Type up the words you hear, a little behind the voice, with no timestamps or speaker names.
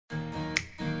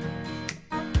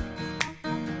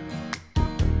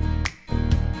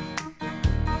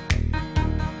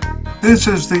This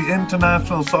is the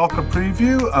International Soccer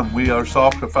Preview, and we are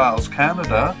Soccerphiles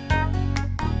Canada.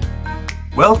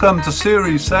 Welcome to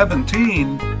Series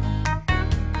 17.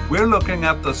 We're looking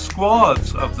at the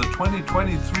squads of the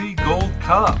 2023 Gold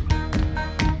Cup.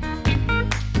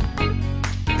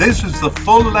 This is the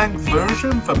full-length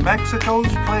version for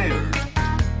Mexico's players.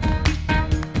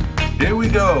 Here we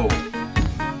go.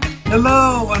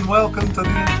 Hello and welcome to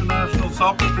the International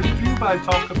Soccer Preview by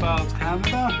Soccerphiles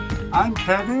Canada. I'm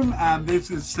Kevin, and this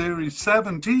is Series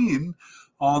 17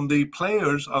 on the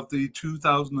players of the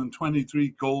 2023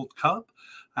 Gold Cup,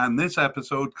 and this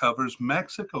episode covers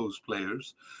Mexico's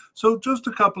players. So just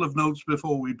a couple of notes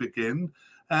before we begin.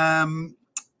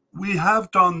 We have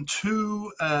done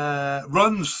two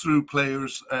runs through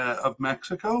players of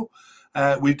Mexico.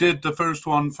 We did the first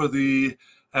one for the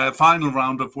final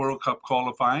round of World Cup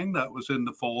qualifying. That was in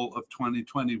the fall of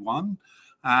 2021.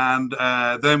 And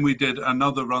then we did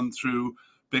another run through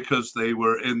because they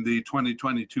were in the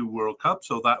 2022 World Cup.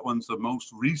 So that one's the most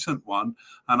recent one.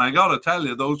 And I got to tell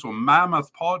you, those were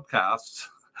mammoth podcasts.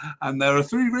 And there are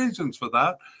three reasons for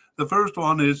that. The first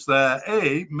one is that,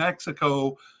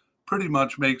 Mexico pretty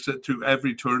much makes it to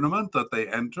every tournament that they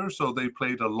enter. So they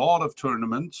played a lot of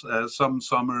tournaments. Some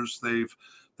summers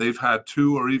they've had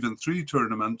 2 or even 3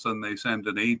 tournaments, and they send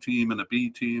an A team and a B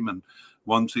team and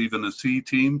once even a C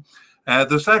team.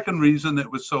 The second reason it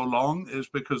was so long is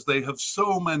because they have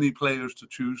so many players to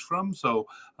choose from. So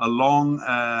a long,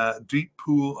 deep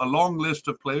pool, a long list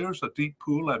of players, a deep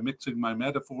pool. I'm mixing my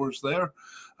metaphors there.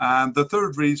 And the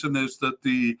third reason is that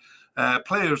the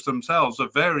players themselves are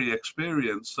very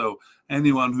experienced. So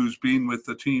anyone who's been with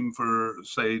the team for,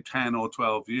 say, 10 or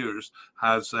 12 years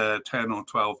has 10 or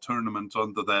 12 tournaments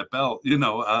under their belt,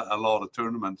 a lot of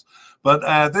tournaments.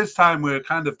 But this time we're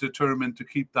kind of determined to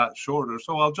keep that shorter.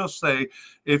 So I'll just say,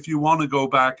 if you want to go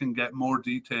back and get more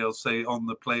details, say, on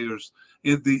the players,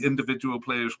 in the individual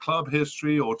players' club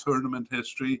history or tournament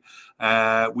history,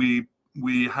 we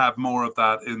have more of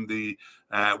that in the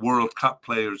World Cup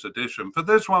Players Edition. For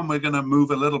this one, we're going to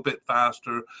move a little bit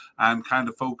faster and kind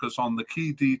of focus on the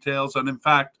key details. And in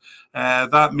fact,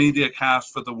 that media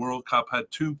cast for the World Cup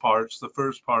had 2 parts. The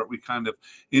first part, we kind of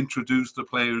introduced the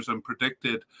players and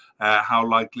predicted how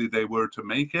likely they were to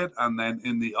make it. And then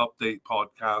in the update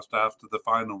podcast, after the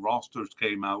final rosters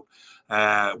came out,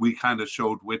 we kind of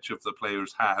showed which of the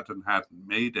players had and hadn't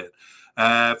made it.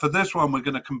 For this one, we're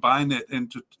going to combine it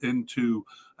into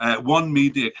one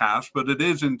media cast, but it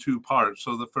is in 2 parts.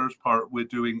 So the first part we're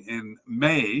doing in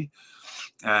May,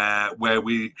 where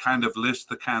we kind of list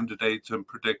the candidates and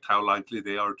predict how likely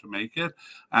they are to make it.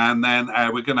 And then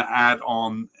we're going to add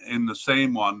on in the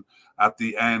same one at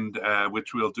the end,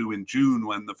 which we'll do in June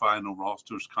when the final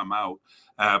rosters come out.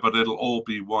 But it'll all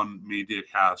be one media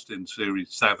cast in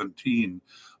Series 17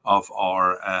 of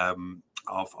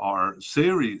our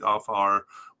series, of our,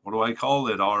 what do I call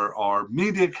it? Our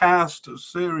media cast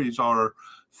series, our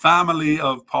family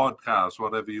of podcasts,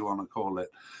 whatever you want to call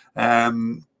it.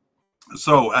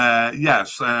 So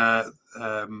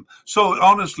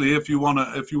honestly, if you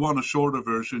want a shorter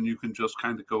version, you can just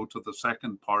kind of go to the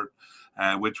second part,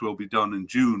 which will be done in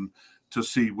June, to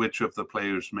see which of the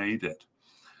players made it.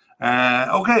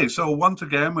 Okay, so once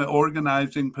again, we're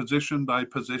organizing position by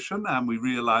position, and we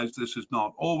realize this is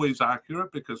not always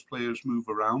accurate because players move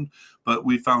around, but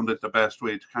we found it the best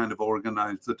way to kind of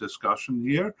organize the discussion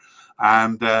here.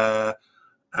 And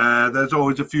there's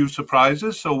always a few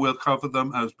surprises, so we'll cover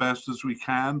them as best as we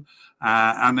can.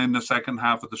 And in the second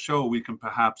half of the show, we can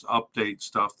perhaps update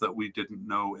stuff that we didn't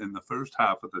know in the first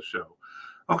half of the show.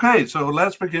 Okay, so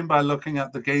let's begin by looking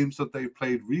at the games that they've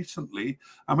played recently.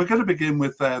 And we're going to begin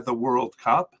with the World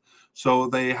Cup. So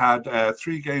they had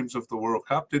 3 games of the World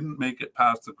Cup, didn't make it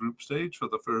past the group stage for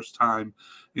the first time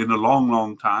in a long,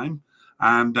 long time.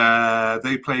 And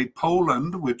they played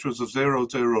Poland, which was a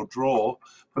 0-0 draw.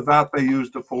 For that, they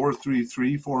used a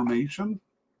 4-3-3 formation.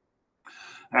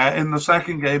 In the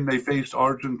second game, they faced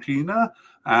Argentina,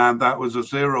 and that was a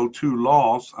 0-2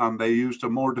 loss, and they used a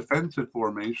more defensive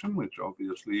formation, which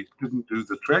obviously didn't do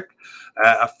the trick,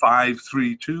 a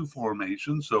 5-3-2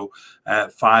 formation, so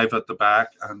 5 at the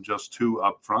back and just 2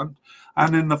 up front.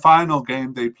 And in the final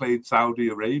game, they played Saudi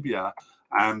Arabia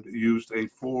and used a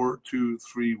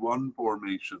 4-2-3-1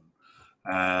 formation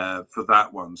for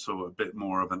that one, so a bit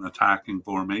more of an attacking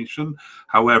formation.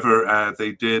 However,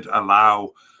 they did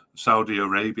allow Saudi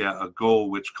Arabia a goal,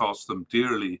 which cost them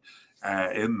dearly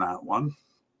in that one.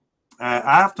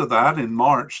 After that, in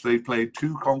March, they played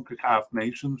 2 CONCACAF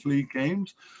Nations League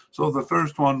games. So the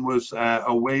first one was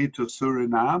away to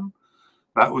Suriname,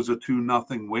 That was a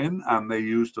 2-0 win, and they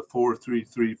used a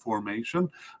 4-3-3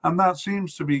 formation, and that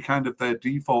seems to be kind of their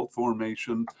default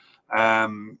formation,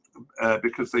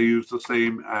 because they used the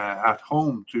same at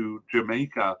home to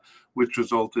Jamaica, which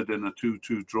resulted in a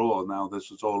 2-2 draw. Now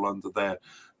this is all under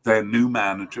their new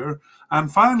manager.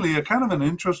 And finally, a kind of an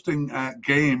interesting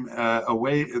game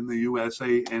away in the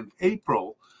USA in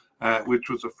April, which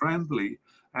was a friendly.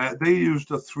 They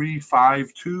used a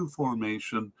 3-5-2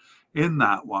 formation in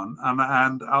that one,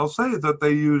 and I'll say that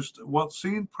they used what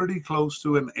seemed pretty close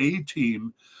to an A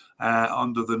team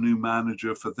under the new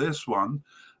manager for this one,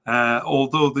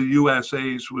 although the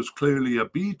USA's was clearly a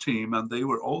B team, and they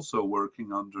were also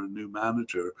working under a new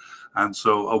manager, and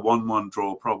so a 1-1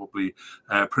 draw probably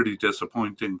pretty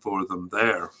disappointing for them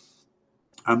there.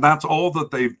 And that's all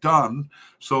that they've done.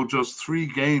 So just 3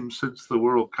 games since the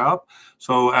World Cup.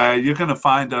 So you're going to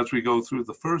find as we go through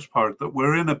the first part that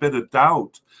we're in a bit of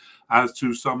doubt as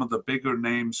to some of the bigger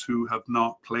names who have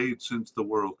not played since the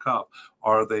World Cup.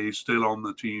 Are they still on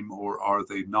the team or are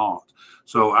they not?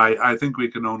 So I think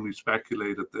we can only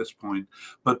speculate at this point.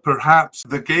 But perhaps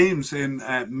the games in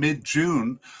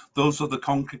mid-June, those are the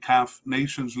CONCACAF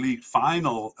Nations League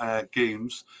final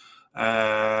games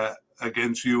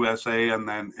against USA, and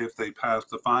then if they pass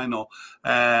the final,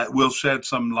 will shed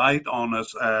some light on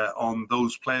us, on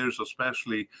those players,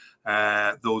 especially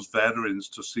those veterans,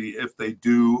 to see if they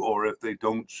do or if they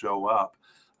don't show up.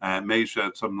 May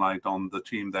shed some light on the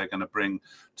team they're going to bring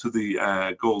to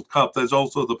the Gold Cup. There's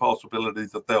also the possibility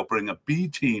that they'll bring a B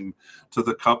team to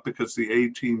the Cup, because the A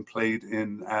team played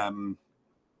in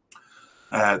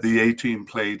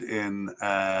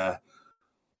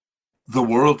the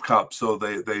World Cup, so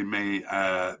they may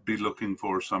be looking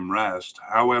for some rest.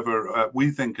 However,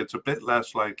 we think it's a bit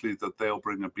less likely that they'll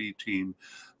bring a B team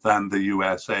than the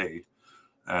USA.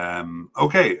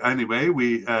 Okay, anyway,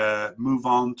 we move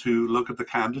on to look at the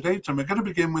candidates, and we're going to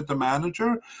begin with the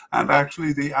manager, and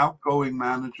actually the outgoing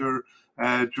manager,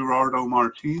 Gerardo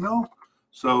Martino.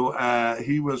 So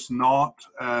he was not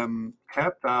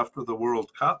kept after the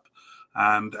World Cup,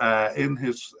 and in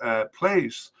his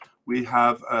place, we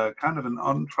have kind of an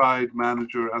untried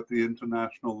manager at the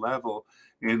international level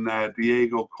in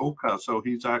Diego Coca. So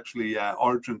he's actually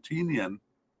Argentinian,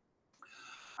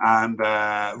 and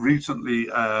recently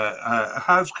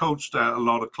has coached a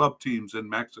lot of club teams in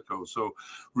Mexico. So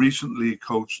recently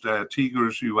coached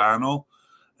Tigres Uano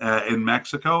in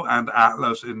Mexico and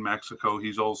Atlas in Mexico.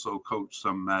 He's also coached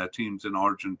some teams in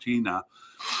Argentina,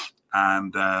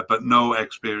 and but no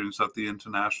experience at the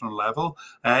international level.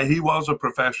 He was a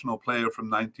professional player from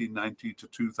 1990 to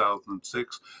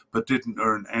 2006, but didn't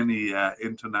earn any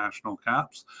international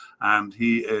caps. And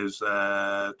he is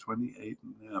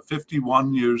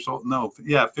 51 years old. No,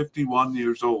 yeah, 51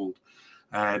 years old,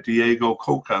 Diego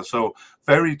Coca. So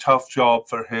very tough job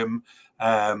for him.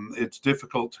 It's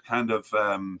difficult to kind of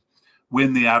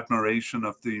win the admiration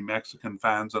of the Mexican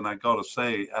fans, and I gotta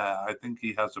say, I think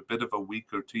he has a bit of a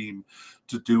weaker team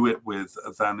to do it with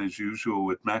than is usual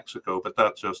with Mexico, but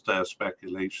that's just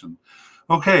speculation.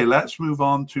 Okay, let's move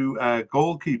on to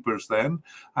goalkeepers then,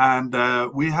 and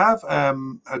we have a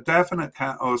definite.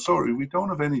 We don't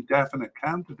have any definite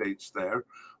candidates there.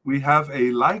 We have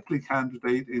a likely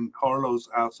candidate in Carlos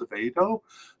Acevedo.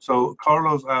 So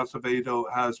Carlos Acevedo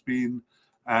has been.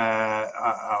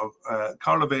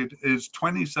 Carlos is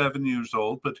 27 years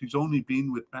old, but he's only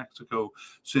been with Mexico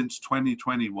since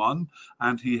 2021,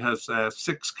 and he has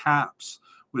 6 caps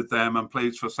with them and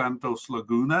plays for Santos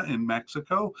Laguna in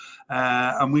Mexico.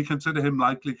 And we consider him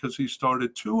likely because he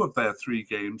started 2 of their 3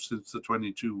 games since the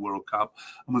 22 World Cup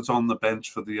and was on the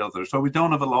bench for the other. So we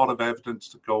don't have a lot of evidence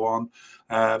to go on,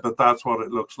 but that's what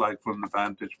it looks like from the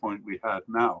vantage point we had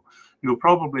now. You're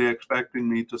probably expecting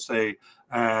me to say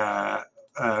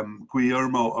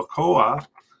Guillermo Ochoa,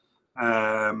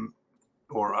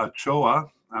 or Ochoa,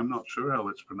 I'm not sure how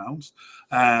it's pronounced,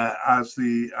 as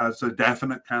a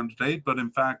definite candidate, but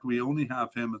in fact we only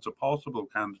have him as a possible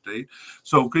candidate.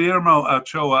 So Guillermo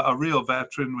Ochoa, a real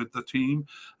veteran with the team,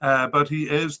 but he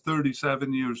is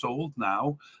 37 years old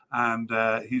now, and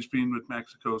he's been with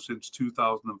Mexico since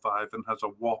 2005 and has a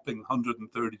whopping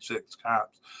 136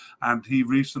 caps. And he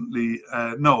recently,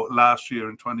 last year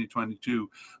in 2022,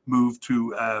 moved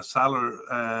to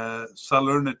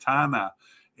Salernitana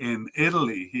in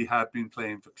Italy. He had been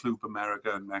playing for Club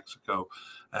America in Mexico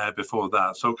before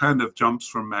that. So kind of jumps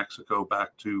from Mexico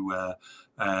back to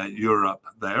Europe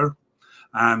there.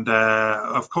 And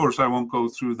of course, I won't go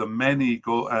through the many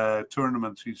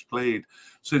tournaments he's played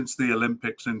since the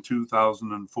Olympics in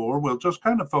 2004. We'll just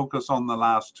kind of focus on the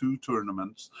last 2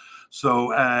 tournaments.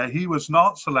 So he was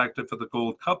not selected for the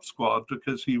Gold Cup squad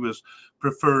because he was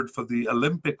preferred for the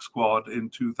Olympic squad in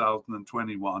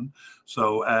 2021.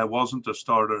 So wasn't a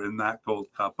starter in that Gold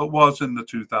Cup, but was in the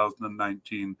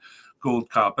 2019 Gold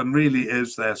Cup, and really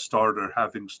is their starter,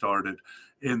 having started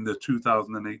in the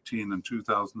 2018 and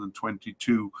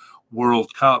 2022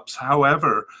 World Cups.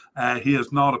 However, he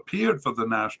has not appeared for the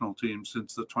national team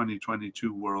since the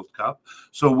 2022 World Cup.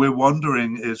 So we're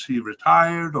wondering, is he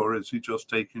retired or is he just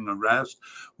taking a rest?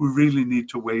 We really need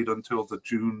to wait until the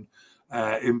June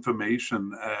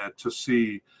information to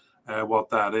see what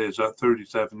that is. At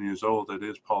 37 years old, it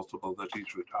is possible that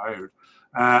he's retired.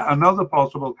 Another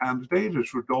possible candidate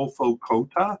is Rodolfo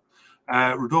Cota.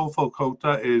 Rodolfo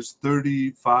Cota is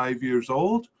 35 years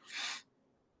old,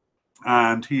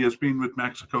 and he has been with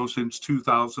Mexico since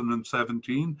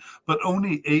 2017, but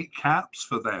only 8 caps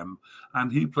for them,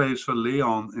 and he plays for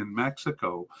Leon in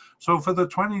Mexico. So for the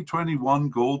 2021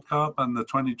 Gold Cup and the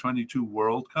 2022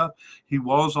 World Cup, he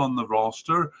was on the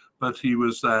roster, but he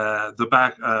was a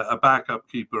backup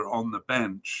keeper on the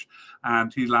bench,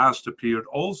 and he last appeared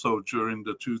also during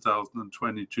the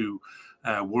 2022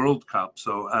 World Cup.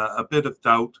 So a bit of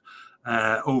doubt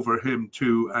over him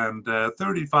too, and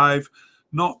 35,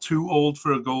 not too old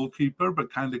for a goalkeeper,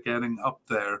 but kind of getting up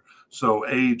there. So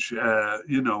age, it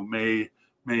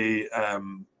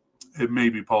may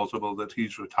be possible that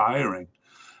he's retiring.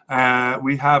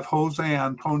 We have Jose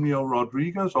Antonio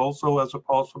Rodriguez also as a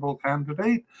possible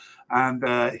candidate, and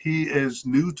he is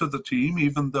new to the team,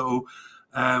 even though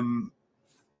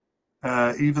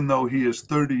he is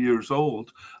 30 years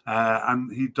old,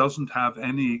 and he doesn't have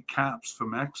any caps for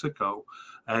Mexico.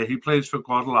 He plays for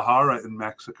Guadalajara in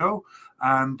Mexico,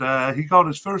 and he got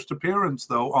his first appearance,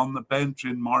 though, on the bench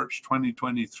in March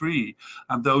 2023.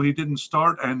 And though he didn't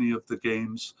start any of the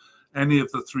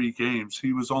 3 games,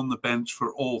 he was on the bench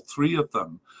for all 3 of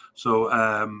them. So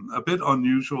a bit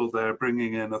unusual there,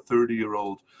 bringing in a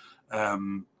 30-year-old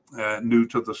new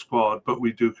to the squad, but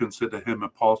we do consider him a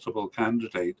possible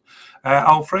candidate.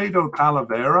 Alfredo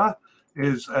Talavera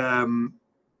is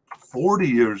 40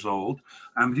 years old,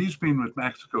 and he's been with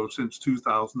Mexico since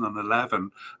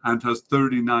 2011 and has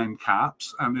 39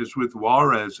 caps and is with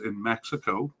Juarez in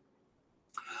Mexico.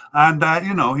 And,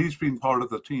 he's been part of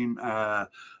the team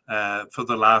for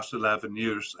the last 11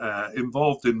 years,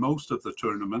 involved in most of the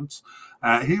tournaments.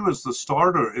 He was the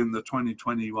starter in the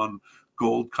 2021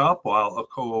 Gold Cup while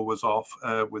Ochoa was off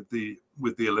with the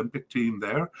Olympic team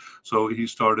there. So he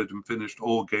started and finished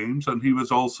all games, and he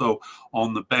was also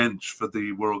on the bench for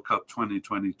the World Cup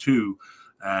 2022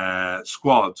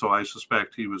 squad. So I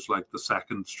suspect he was like the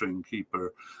second string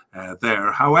keeper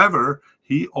there. However,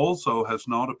 he also has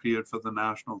not appeared for the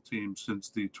national team since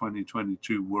the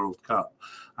 2022 World Cup.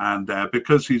 And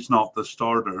because he's not the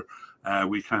starter,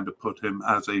 we kind of put him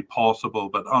as a possible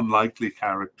but unlikely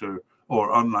character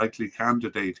or unlikely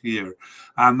candidate here.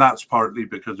 And that's partly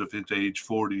because of his age,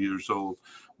 40 years old.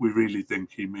 We really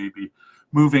think he may be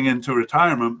moving into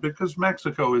retirement because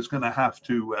Mexico is going to have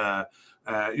to,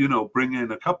 bring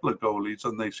in a couple of goalies,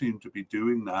 and they seem to be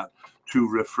doing that to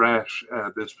refresh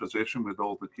this position with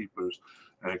all the keepers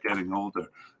getting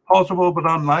older. Possible but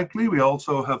unlikely, we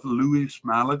also have Luis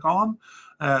Malagon.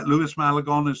 Luis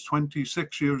Malagon is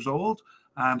 26 years old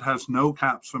and has no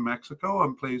caps for Mexico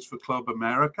and plays for Club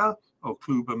America.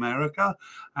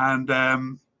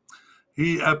 And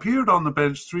he appeared on the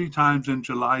bench 3 times in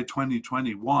July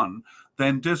 2021,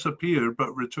 then disappeared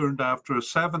but returned after a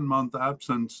 7-month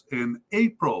absence in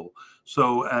April.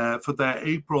 So for their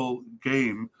April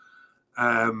game,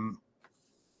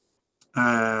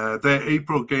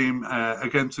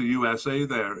 against the USA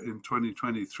there in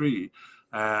 2023.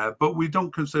 But we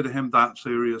don't consider him that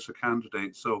serious a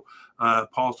candidate. So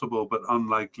possible but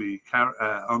unlikely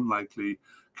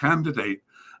candidate.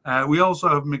 We also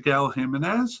have Miguel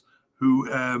Jimenez, who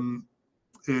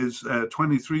is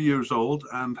 23 years old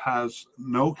and has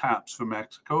no caps for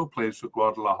Mexico, plays for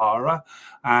Guadalajara,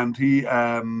 and he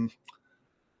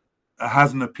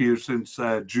hasn't appeared since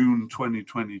June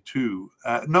 2022.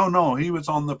 No, he was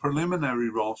on the preliminary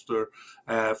roster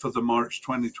for the March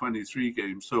 2023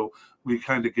 game, so we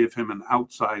kind of give him an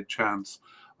outside chance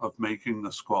of making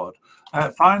the squad.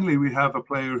 Finally, we have a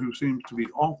player who seems to be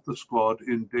off the squad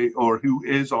who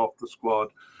is off the squad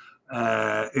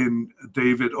in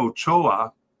David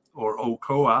Ochoa,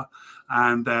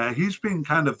 and he's been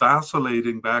kind of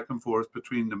vacillating back and forth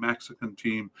between the Mexican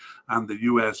team and the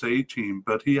USA team,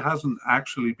 but he hasn't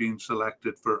actually been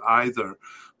selected for either.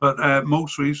 But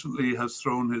most recently has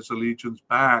thrown his allegiance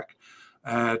back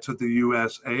to the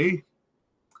USA,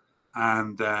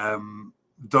 and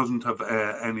doesn't have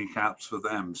any caps for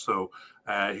them. So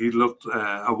he looked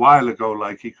a while ago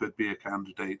like he could be a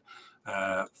candidate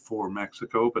for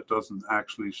Mexico, but doesn't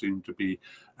actually seem to be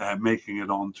making it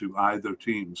onto either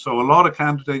team. So a lot of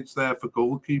candidates there for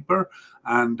goalkeeper,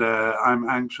 and I'm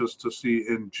anxious to see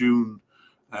in June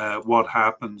what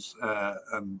happens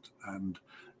and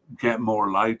get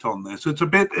more light on this. It's a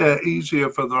bit easier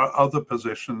for the other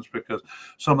positions because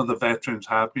some of the veterans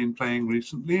have been playing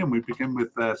recently, and we begin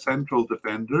with central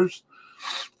defenders,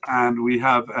 and we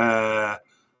have a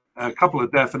couple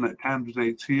of definite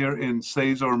candidates here in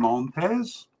Cesar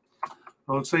Montes.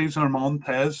 So Cesar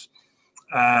Montes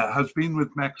has been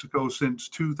with Mexico since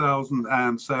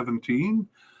 2017,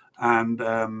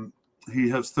 and he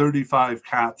has 35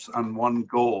 caps and 1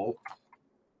 goal,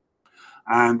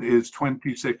 and is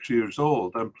 26 years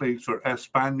old and plays for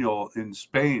Espanyol in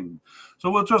Spain.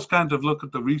 So we'll just kind of look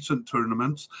at the recent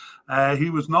tournaments. He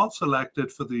was not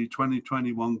selected for the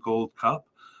 2021 Gold Cup.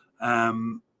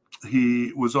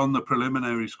 He was on the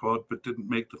preliminary squad but didn't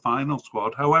make the final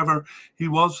squad. However, he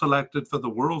was selected for the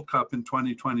World Cup in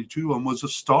 2022 and was a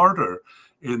starter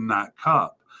in that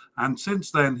cup. And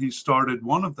since then, he started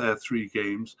one of their 3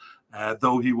 games,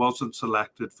 though he wasn't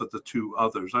selected for the 2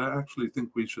 others. I actually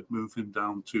think we should move him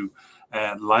down to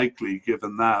likely,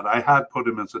 given that. I had put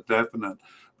him as a definite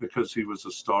because he was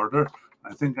a starter.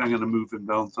 I think I'm going to move him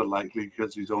down to likely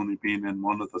because he's only been in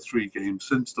one of the 3 games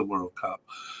since the World Cup.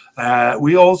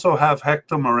 We also have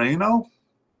Hector Moreno.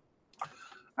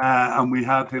 And we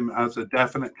had him as a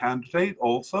definite candidate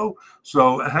also.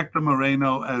 So Hector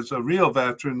Moreno is a real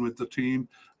veteran with the team.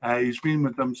 He's been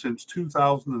with them since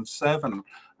 2007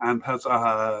 and has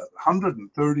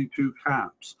 132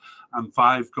 caps and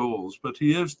 5 goals. But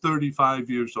he is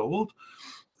 35 years old.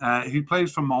 He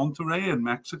plays for Monterrey in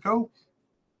Mexico,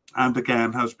 and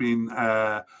again has been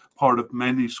part of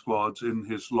many squads in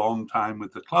his long time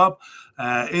with the club.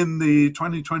 In the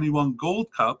 2021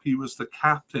 Gold Cup, he was the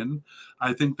captain.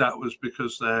 I think that was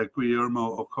because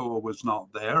Guillermo Ochoa was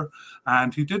not there.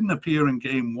 And he didn't appear in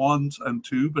game 1 and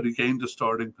 2, but he gained a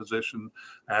starting position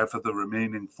for the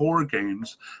remaining 4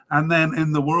 games. And then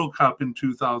in the World Cup in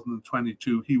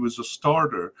 2022, he was a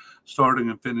starter, starting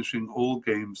and finishing all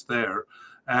games there.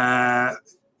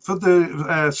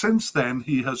 Since then,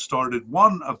 he has started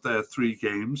 1 of their 3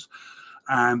 games,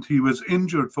 and he was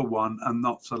injured for 1 and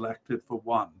not selected for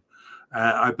 1.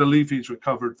 I believe he's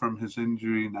recovered from his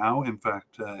injury now. In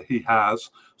fact, he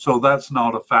has. So that's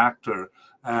not a factor.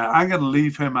 I'm going to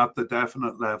leave him at the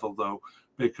definite level, though,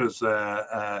 because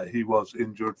he was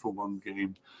injured for 1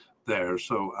 game there.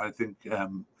 So I think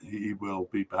he will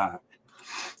be back.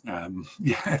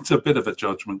 Yeah, it's a bit of a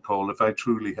judgment call. If I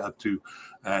truly had to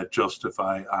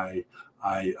justify,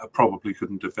 I probably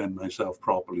couldn't defend myself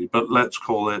properly. But let's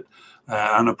call it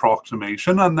an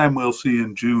approximation, and then we'll see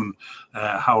in June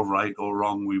how right or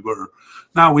wrong we were.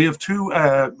 Now, we have 2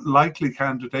 likely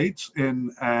candidates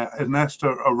in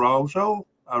Ernesto Araujo,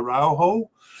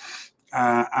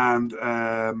 and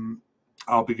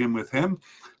I'll begin with him.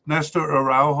 Nestor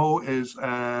Araujo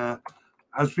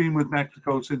has been with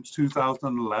Mexico since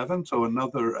 2011, so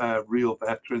another real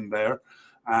veteran there.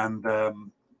 And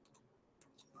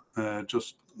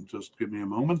just give me a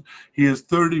moment. He is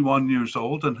 31 years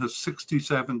old and has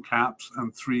 67 caps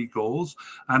and 3 goals.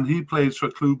 And he plays for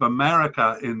Club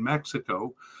America in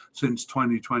Mexico since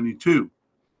 2022.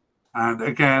 And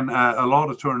again, a lot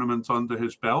of tournaments under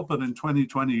his belt, but in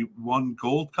 2021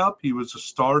 Gold Cup, he was a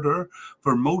starter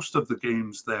for most of the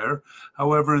games there.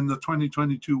 However, in the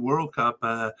 2022 World Cup,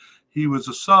 he was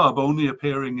a sub, only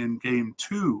appearing in game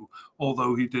 2,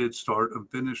 although he did start and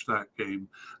finish that game.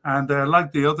 And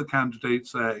like the other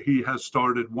candidates, he has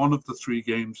started 1 of the 3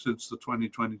 games since the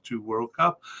 2022 World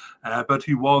Cup, but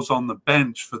he was on the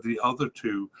bench for the other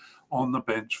 2, on the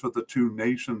bench for the 2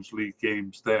 Nations League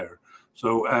games there.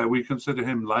 So we consider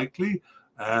him likely.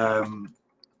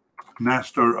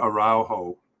 Nestor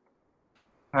Araujo.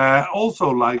 Also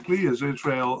likely is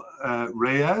Israel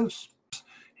Reyes.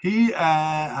 He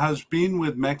has been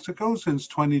with Mexico since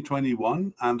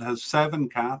 2021 and has 7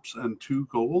 caps and 2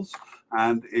 goals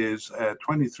and is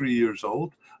 23 years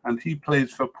old. And he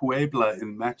plays for Puebla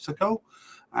in Mexico.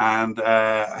 And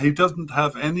he doesn't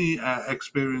have any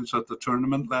experience at the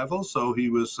tournament level, so he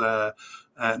was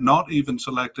not even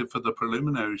selected for the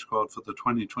preliminary squad for the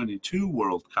 2022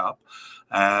 World Cup.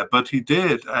 But he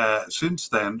did, since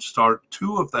then, start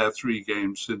 2 of their 3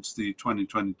 games since the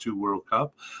 2022 World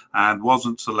Cup and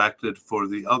wasn't selected for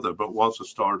the other, but was a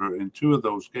starter in 2 of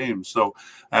those games. So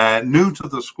new to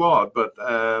the squad, but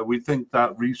we think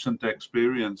that recent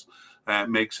experience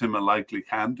makes him a likely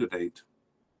candidate.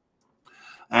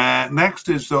 Next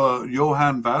is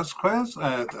Johan Vasquez,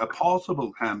 a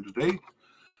possible candidate.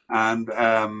 And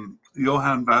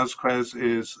Johan Vasquez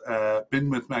is has been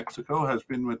with Mexico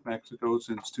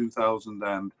since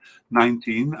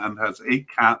 2019 and has 8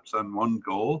 caps and 1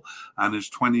 goal and is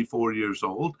 24 years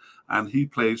old. And he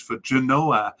plays for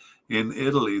Genoa in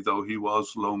Italy, though he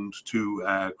was loaned to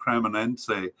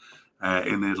Cremonese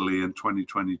in Italy in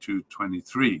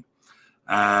 2022-23.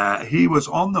 He was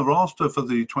on the roster for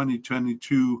the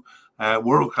 2022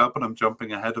 World Cup, and I'm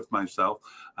jumping ahead of myself.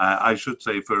 I should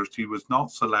say first, he was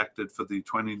not selected for the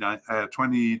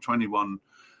 2021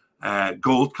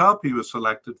 Gold Cup. He was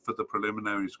selected for the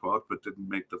preliminary squad, but didn't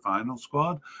make the final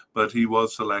squad. But he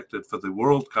was selected for the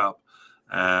World Cup,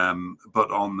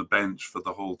 but on the bench for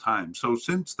the whole time. So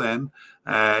since then,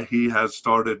 he has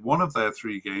started one of their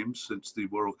 3 games since the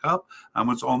World Cup and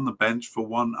was on the bench for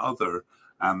one other,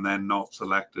 and then not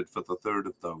selected for the 3rd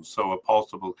of those. So a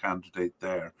possible candidate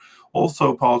there.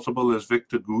 Also possible is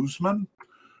Victor Guzman.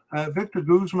 Victor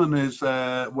Guzman is,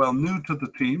 new to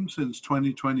the team since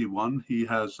 2021. He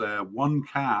has 1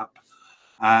 cap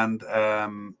and,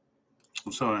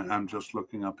 sorry, I'm just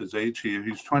looking up his age here.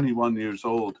 He's 21 years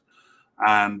old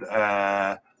and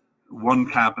 1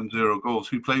 cap and 0 goals.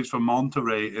 He plays for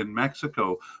Monterrey in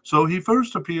Mexico. So he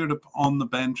first appeared on the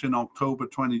bench in October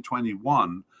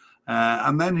 2021.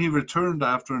 And then he returned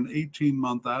after an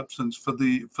 18-month absence for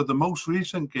the most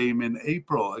recent game in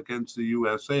April against the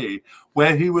USA,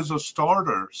 where he was a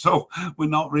starter. So we're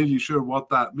not really sure what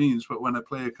that means, but when a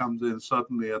player comes in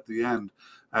suddenly at the end,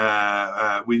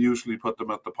 we usually put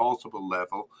them at the possible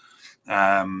level.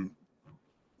 And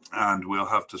we'll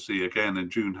have to see again in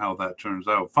June how that turns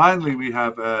out. Finally, we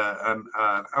have an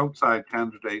outside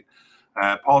candidate,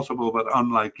 possible but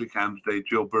unlikely candidate,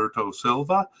 Gilberto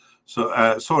Silva.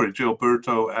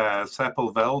 Gilberto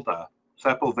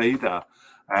Sepulveda,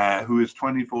 who is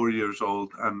 24 years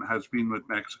old and has been with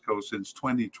Mexico since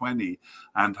 2020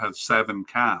 and has 7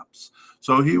 caps.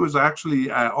 So he was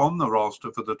actually on the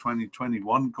roster for the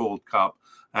 2021 Gold Cup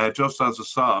just as a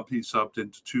sub. He subbed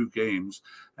into 2 games,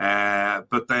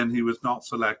 but then he was not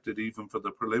selected even for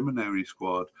the preliminary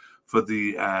squad for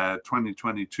the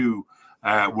 2022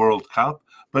 World Cup.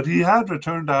 But he had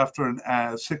returned after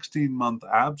a 16-month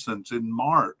absence in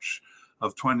March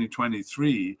of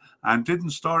 2023 and didn't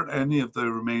start any of the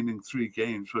remaining 3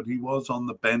 games, but he was on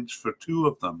the bench for 2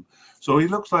 of them. So he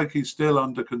looks like he's still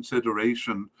under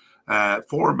consideration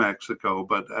for Mexico,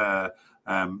 but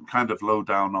kind of low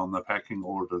down on the pecking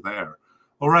order there.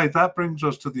 All right, that brings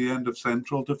us to the end of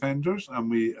central defenders,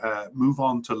 and we move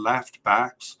on to left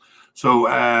backs. So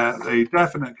a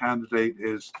definite candidate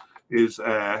is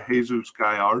Jesus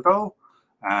Gallardo.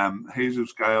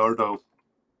 Jesus Gallardo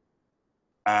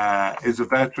is a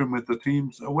veteran with the team.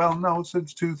 Well, no,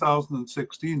 since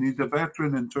 2016. He's a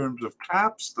veteran in terms of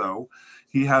caps, though.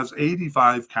 He has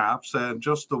 85 caps and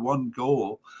just the 1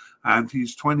 goal. And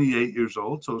he's 28 years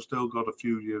old, so still got a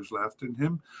few years left in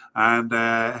him. And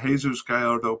Jesus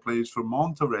Gallardo plays for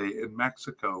Monterrey in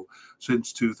Mexico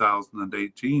since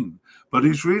 2018. But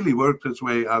he's really worked his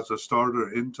way as a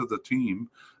starter into the team.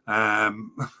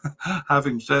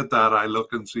 Having said that, I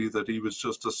look and see that he was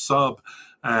just a sub,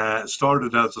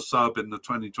 started as a sub in the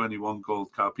 2021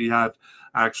 Gold Cup. He had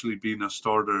actually been a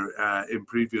starter in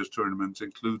previous tournaments,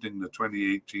 including the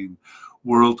 2018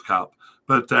 World Cup,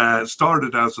 but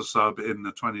started as a sub in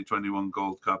the 2021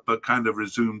 Gold Cup, but kind of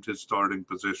resumed his starting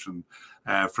position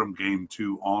from game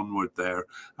 2 onward there,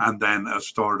 and then a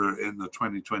starter in the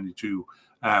 2022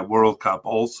 World Cup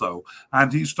also.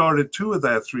 And he started 2 of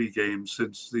their 3 games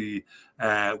since the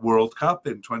World Cup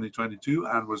in 2022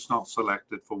 and was not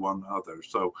selected for 1 other.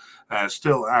 So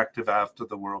still active after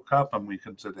the World Cup, and we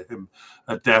consider him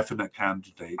a definite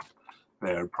candidate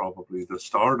there, probably the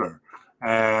starter.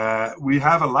 We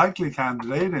have a likely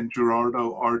candidate in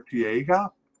Gerardo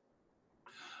Arteaga.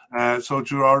 So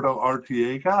Gerardo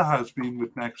Arteaga has been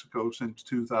with Mexico since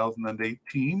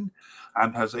 2018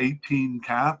 and has 18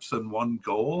 caps and 1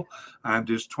 goal and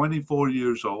is 24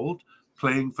 years old,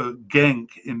 playing for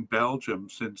Genk in Belgium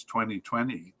since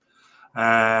 2020.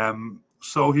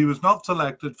 So he was not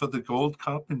selected for the Gold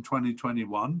Cup in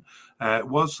 2021,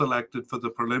 was selected for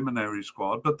the preliminary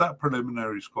squad, but that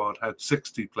preliminary squad had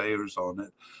 60 players on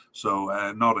it, so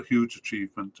not a huge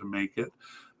achievement to make it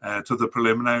to the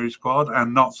preliminary squad,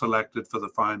 and not selected for the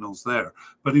finals there.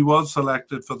 But he was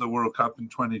selected for the World Cup in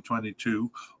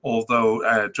 2022,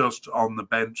 although just on the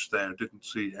bench there, didn't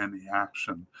see any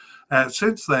action.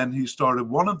 Since then, he started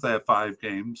one of their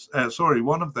games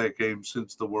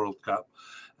since the World Cup,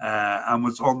 and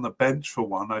was on the bench for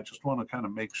 1. I just want to kind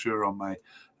of make sure on my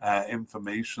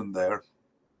information there.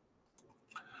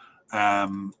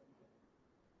 I'm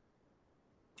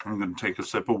going to take a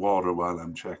sip of water while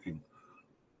I'm checking.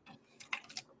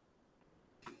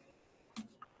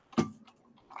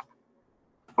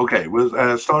 Okay,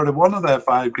 started one of their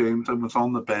 5 games and was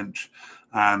on the bench,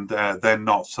 and then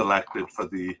not selected for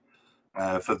the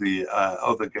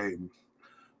other game.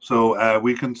 So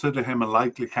we consider him a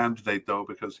likely candidate, though,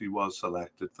 because he was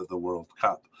selected for the World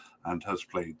Cup and has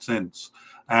played since.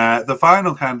 The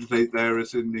final candidate there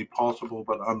is in the possible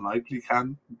but unlikely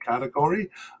category,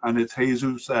 and it's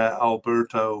Jesus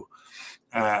Alberto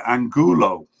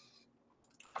Angulo.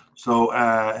 So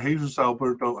Jesus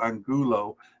Alberto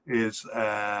Angulo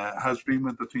has been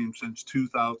with the team since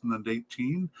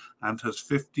 2018 and has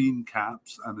 15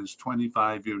 caps and is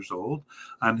 25 years old,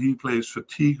 and he plays for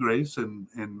Tigres in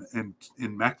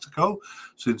Mexico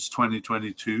since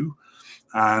 2022.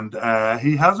 And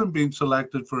he hasn't been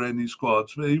selected for any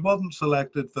squads. He wasn't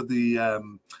selected for the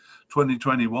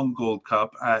 2021 Gold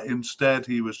Cup. Instead,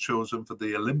 he was chosen for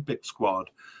the Olympic squad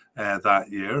that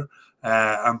year.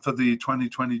 And for the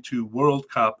 2022 World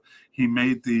Cup, he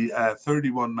made the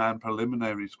 31-man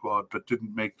preliminary squad, but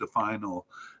didn't make the final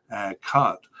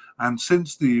cut. And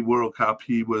since the World Cup,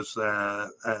 he was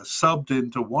subbed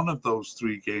into one of those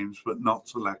 3 games, but not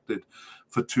selected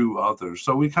for 2 others.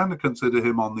 So we kind of consider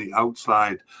him on the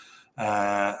outside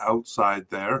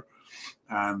there,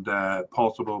 and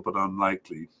possible but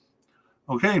unlikely.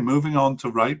 Okay, moving on to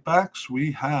right backs,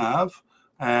 we have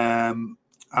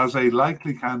as a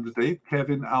likely candidate,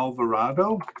 Kevin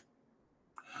Alvarado.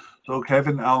 So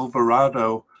Kevin Alvarez.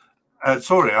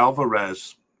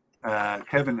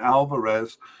 Kevin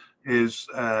Alvarez is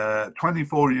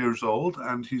 24 years old,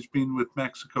 and he's been with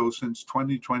Mexico since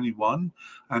 2021,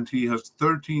 and he has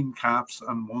 13 caps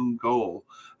and 1 goal.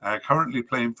 Currently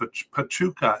playing for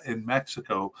Pachuca in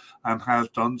Mexico, and has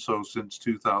done so since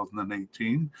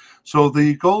 2018. So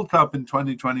the Gold Cup in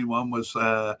 2021 was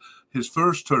his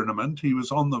first tournament. He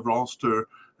was on the roster,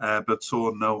 but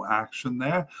saw no action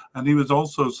there. And he was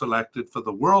also selected for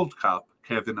the World Cup,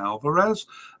 Kevin Alvarez,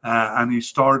 and he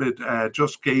started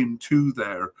just game 2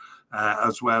 there,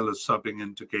 as well as subbing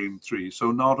into game 3.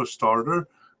 So not a starter,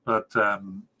 but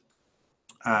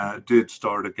did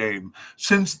start a game.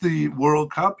 Since the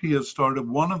World Cup, he has started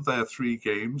one of their 3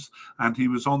 games, and he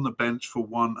was on the bench for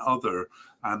 1 other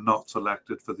and not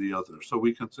selected for the other. So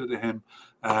we consider him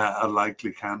a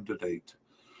likely candidate.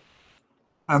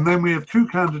 And then we have 2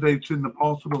 candidates in the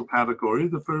possible category.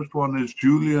 The first one is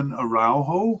Julian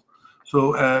Araujo.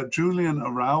 So Julian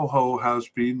Araujo has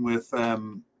been with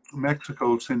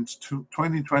Mexico since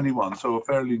 2021, so a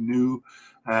fairly new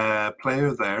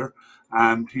player there.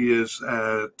 And he is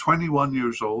 21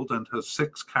 years old and has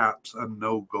 6 caps and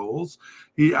no goals.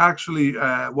 He actually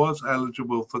was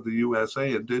eligible for the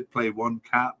USA and did play 1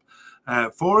 cap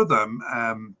for them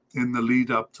in the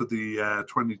lead up to the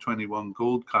 2021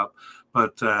 Gold Cup,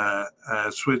 but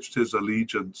switched his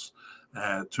allegiance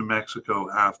to Mexico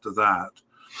after that.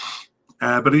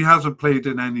 But he hasn't played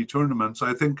in any tournaments.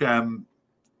 I think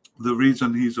the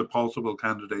reason he's a possible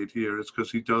candidate here is because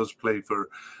he does play for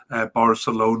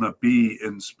Barcelona B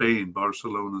in Spain,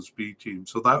 Barcelona's B team.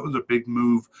 So that was a big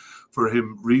move for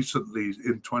him recently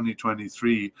in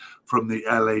 2023 from the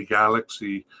LA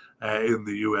Galaxy in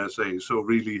the USA. So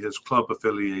really his club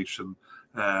affiliation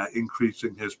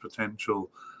increasing his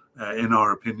potential in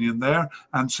our opinion there.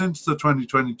 And since the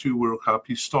 2022 World Cup,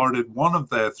 he started one of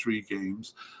their 3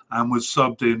 games and was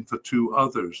subbed in for 2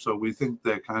 others. So we think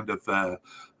they're kind of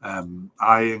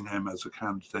eyeing him as a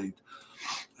candidate.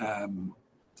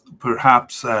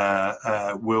 Perhaps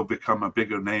will become a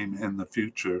bigger name in the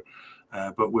future,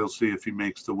 but we'll see if he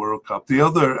makes the World Cup.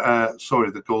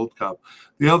 The Gold Cup.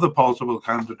 The other possible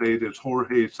candidate is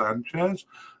Jorge Sanchez.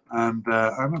 And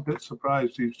I'm a bit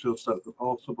surprised he's just at the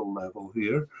possible level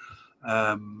here.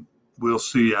 We'll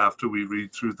see after we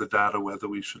read through the data whether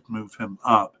we should move him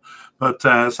up. But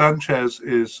Sanchez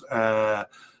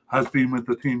has been with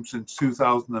the team since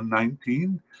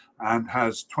 2019 and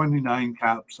has 29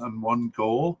 caps and 1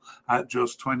 goal at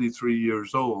just 23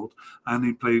 years old. And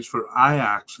he plays for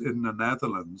Ajax in the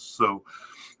Netherlands, so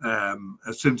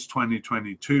since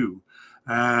 2022.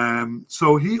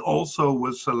 So he also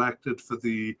was selected for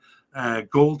the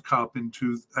Gold Cup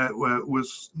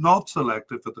was not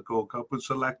selected for the Gold Cup, was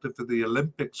selected for the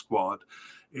Olympic squad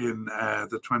in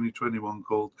the 2021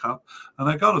 Gold Cup. And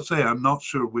I got to say, I'm not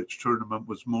sure which tournament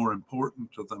was more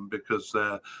important to them, because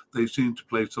they seem to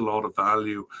place a lot of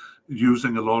value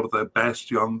using a lot of their best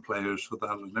young players for that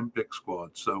Olympic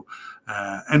squad. So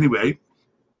anyway,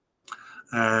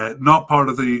 not part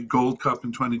of the Gold Cup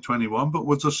in 2021, but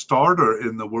was a starter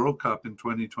in the World Cup in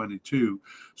 2022,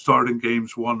 starting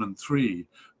games 1 and 3,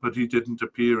 but he didn't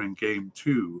appear in game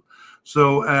 2.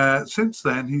 So since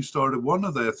then, he started one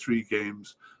of their 3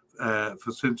 games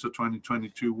since the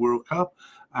 2022 World Cup,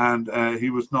 and he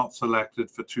was not selected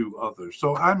for 2 others.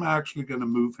 So I'm actually going to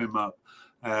move him up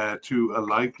to a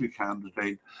likely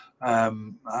candidate.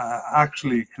 I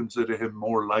actually consider him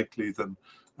more likely than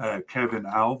Kevin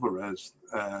Alvarez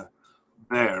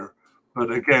there.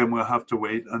 But again, we'll have to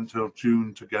wait until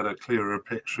June to get a clearer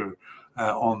picture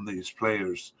on these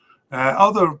players.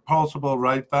 Other possible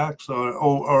right backs,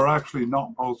 or actually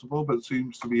not possible, but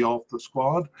seems to be off the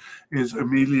squad, is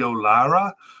Emilio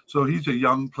Lara. So he's a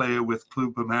young player with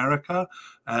Club America.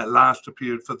 Last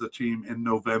appeared for the team in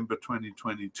November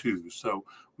 2022. So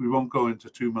we won't go into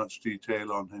too much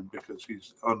detail on him because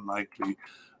he's unlikely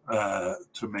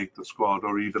to make the squad,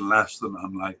 or even less than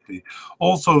unlikely.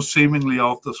 Also seemingly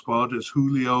off the squad is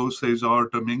Julio Cesar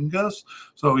Dominguez.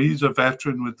 So he's a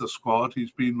veteran with the squad.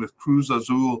 He's been with Cruz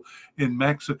Azul in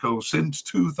Mexico since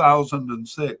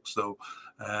 2006. So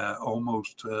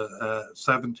almost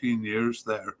 17 years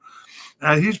there.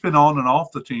 He's been on and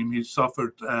off the team. He's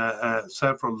suffered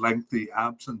several lengthy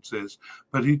absences,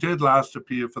 but he did last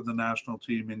appear for the national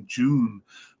team in June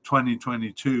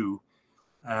 2022.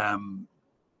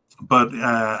 But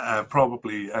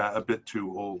probably a bit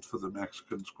too old for the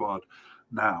Mexican squad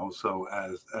now, so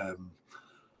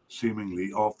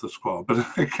seemingly off the squad. But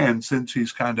again, since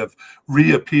he's kind of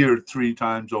reappeared 3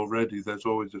 times already, there's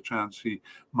always a chance he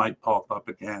might pop up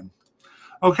again.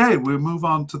 Okay, we'll move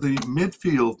on to the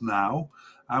midfield now,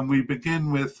 and we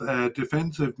begin with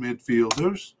defensive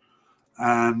midfielders.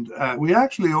 And we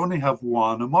actually only have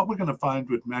one. And what we're going to find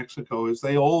with Mexico is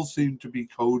they all seem to be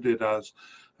coded as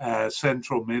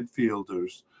central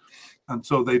midfielders. And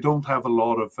so they don't have a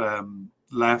lot of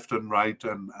left and right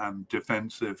and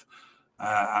defensive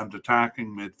and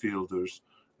attacking midfielders.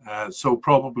 So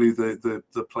probably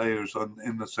the players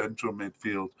in the central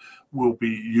midfield will be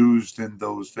used in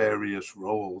those various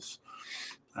roles.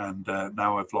 And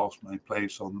now I've lost my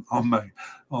place on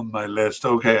my list.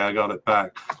 Okay, I got it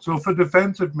back. So for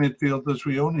defensive midfielders,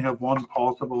 we only have one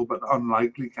possible but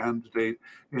unlikely candidate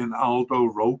in Aldo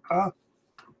Roca.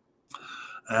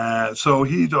 So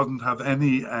he doesn't have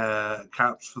any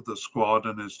caps for the squad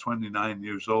and is 29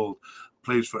 years old,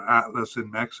 plays for Atlas in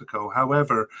Mexico.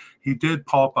 However, he did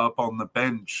pop up on the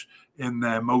bench in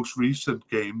their most recent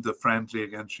game, the friendly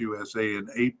against USA in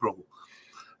April.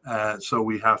 So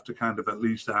we have to kind of at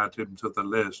least add him to the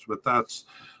list. But that's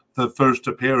the first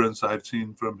appearance I've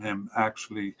seen from him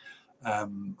actually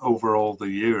over all the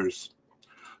years.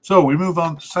 So we move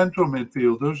on to central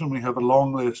midfielders, and we have a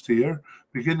long list here,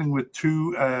 beginning with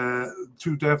two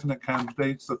definite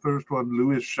candidates. The first one,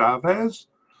 Luis Chavez.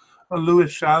 Well,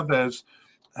 Luis Chavez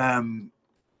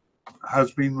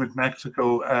has been with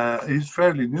Mexico. He's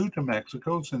fairly new to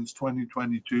Mexico since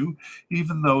 2022,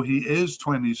 even though he is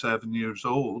 27 years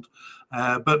old.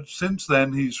 But since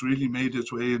then, he's really made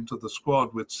his way into the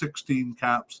squad with 16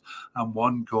 caps and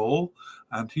 1 goal.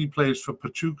 And he plays for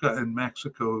Pachuca in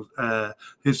Mexico,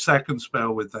 his second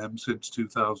spell with them since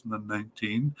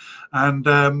 2019.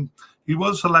 And he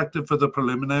was selected for the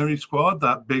preliminary squad,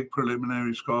 that big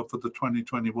preliminary squad for the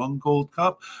 2021 Gold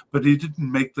Cup, but he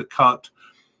didn't make the cut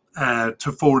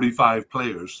to 45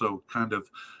 players, so kind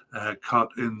of cut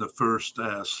in the first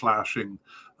slashing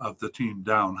of the team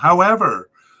down. However,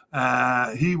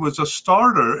 he was a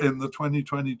starter in the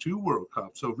 2022 World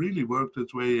Cup, so really worked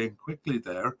his way in quickly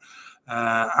there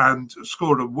and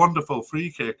scored a wonderful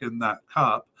free kick in that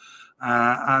cup.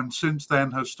 And since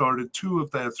then has started 2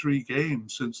 of their 3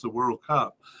 games since the World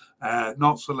Cup.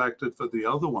 Not selected for the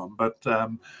other one, but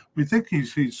we think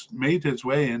he's made his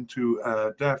way into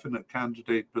a definite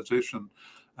candidate position,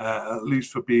 at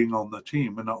least for being on the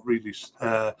team. We're not really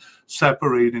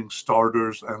separating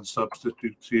starters and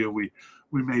substitutes here. We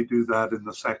may do that in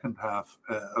the second half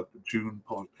of the June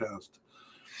podcast.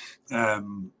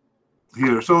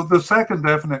 Here. So the second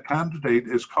definite candidate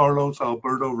is Carlos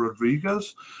Alberto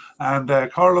Rodriguez. And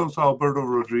Carlos Alberto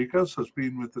Rodriguez has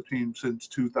been with the team since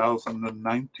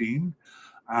 2019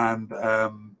 and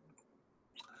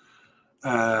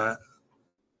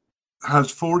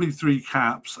has 43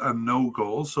 caps and no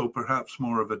goals, so perhaps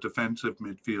more of a defensive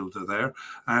midfielder there.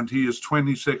 And he is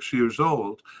 26 years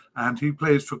old, and he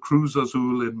plays for Cruz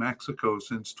Azul in Mexico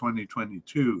since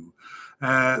 2022.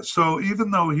 So even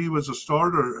though he was a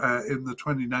starter in the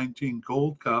 2019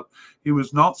 Gold Cup, he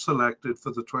was not selected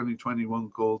for the 2021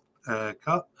 Gold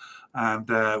Cup and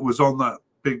was on that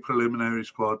big preliminary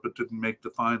squad but didn't make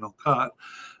the final cut.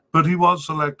 but he was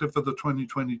selected for the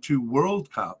 2022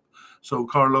 World Cup. So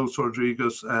Carlos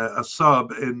Rodriguez, a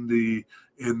sub in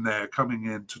there, coming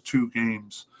into 2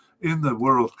 games in the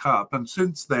World Cup. And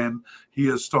since then, he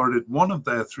has started one of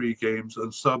their 3 games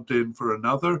and subbed in for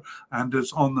another and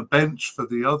is on the bench for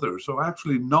the other. So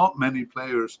actually not many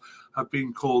players have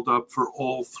been called up for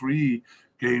all 3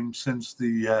 games since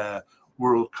the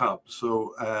World Cup.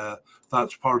 So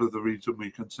that's part of the reason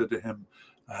we consider him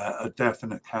a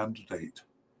definite candidate.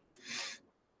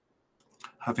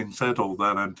 Having said all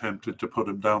that, I'm tempted to put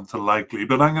him down to likely,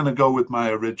 but I'm going to go with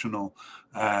my original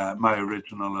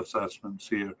assessments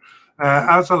here.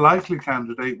 As a likely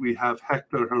candidate, we have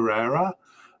Hector Herrera.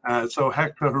 So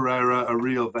Hector Herrera, a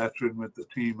real veteran with the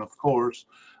team, of course,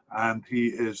 and he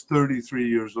is 33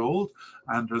 years old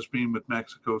and has been with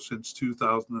Mexico since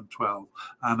 2012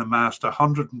 and amassed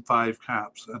 105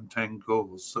 caps and 10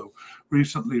 goals. So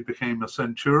recently became a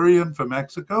Centurion for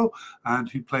Mexico, and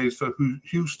he plays for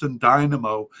Houston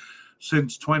Dynamo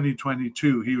since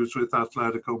 2022. He was with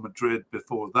Atletico Madrid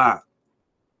before that,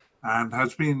 and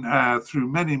has been through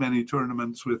many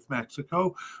tournaments with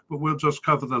Mexico, but we'll just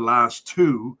cover the last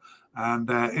 2. And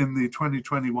in the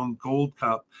 2021 Gold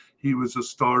Cup, he was a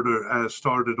starter,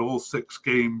 started all 6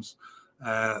 games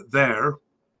there,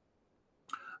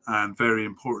 and very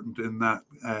important in that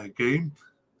game.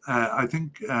 I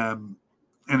think,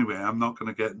 anyway, I'm not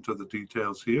going to get into the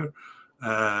details here,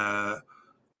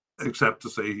 except to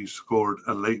say he scored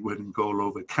a late winning goal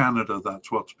over Canada.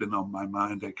 That's what's been on my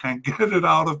mind. I can't get it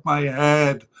out of my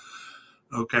head.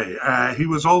 Okay, he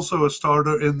was also a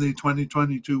starter in the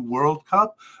 2022 World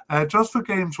Cup, just for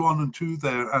games 1 and 2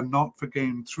 there, and not for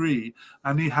game 3.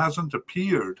 And he hasn't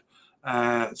appeared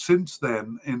since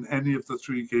then in any of the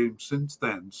 3 games since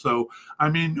then. So, I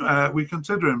mean, we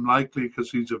consider him likely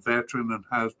because he's a veteran and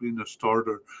has been a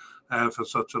starter for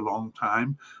such a long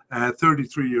time.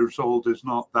 33 years old is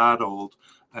not that old,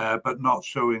 but not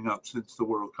showing up since the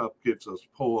World Cup gives us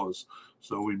pause.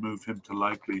 So we move him to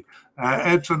likely.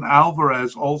 Edson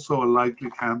Alvarez, also a likely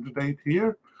candidate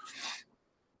here.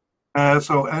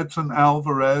 So Edson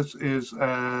Alvarez has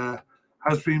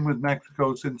been with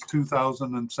Mexico since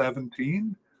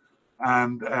 2017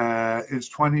 and is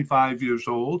 25 years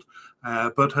old,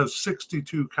 but has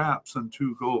 62 caps and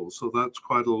 2 goals. So that's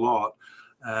quite a lot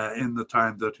in the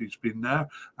time that he's been there.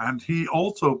 And he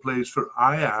also plays for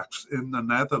Ajax in the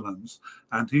Netherlands,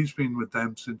 and he's been with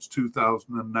them since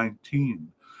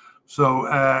 2019. So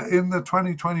in the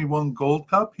 2021 Gold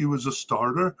Cup, he was a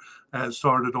starter,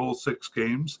 started all 6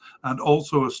 games, and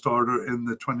also a starter in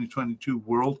the 2022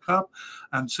 World Cup.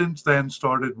 And since then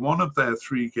started one of their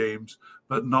 3 games,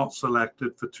 but not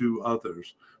selected for 2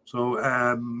 others. So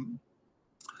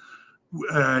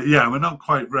yeah, we're not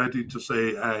quite ready to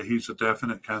say he's a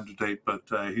definite candidate, but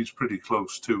he's pretty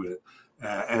close to it,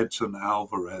 Edson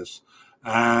Alvarez.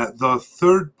 The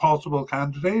third possible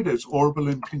candidate is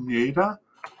Orbelin Pineda.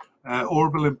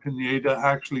 Orbelin Pineda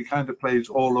actually kind of plays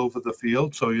all over the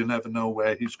field, so you never know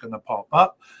where he's going to pop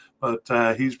up. But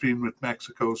he's been with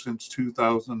Mexico since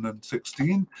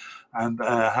 2016 and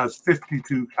has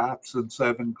 52 caps and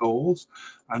 7 goals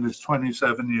and is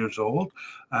 27 years old.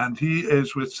 And he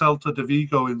is with Celta de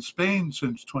Vigo in Spain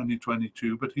since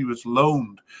 2022, but he was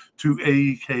loaned to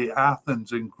AEK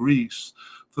Athens in Greece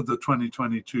for the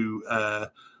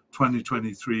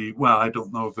 2022-2023. Well, I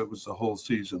don't know if it was the whole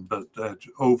season, but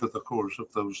over the course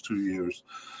of those 2 years.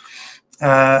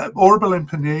 Orbelin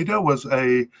Pineda was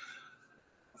a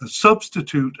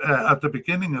substitute at the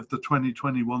beginning of the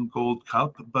 2021 Gold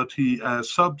Cup, but he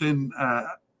subbed in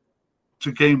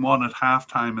to game 1 at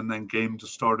halftime and then gained the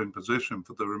starting position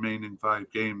for the remaining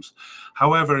 5 games.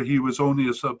 However, he was only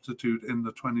a substitute in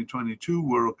the 2022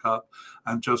 World Cup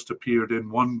and just appeared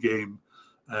in 1 game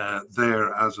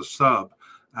there as a sub.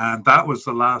 And that was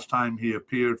the last time he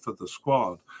appeared for the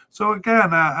squad. So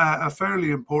again, a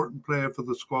fairly important player for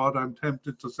the squad. I'm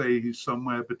tempted to say he's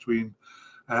somewhere between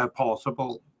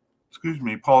possible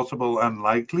and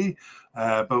likely,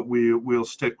 but we'll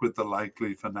stick with the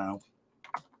likely for now.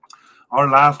 Our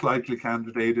last likely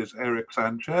candidate is Eric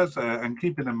Sanchez, and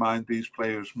keeping in mind these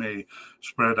players may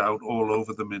spread out all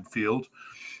over the midfield,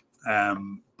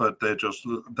 but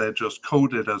they're just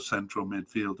coded as central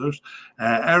midfielders.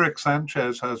 Eric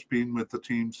Sanchez has been with the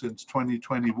team since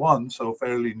 2021, so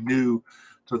fairly new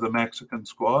to the Mexican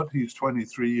squad. He's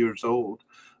 23 years old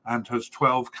and has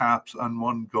 12 caps and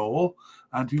 1 goal.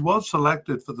 And he was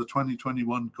selected for the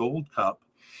 2021 Gold Cup,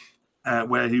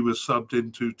 where he was subbed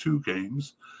into 2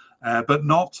 games, but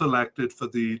not selected for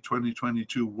the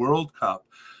 2022 World Cup.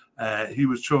 He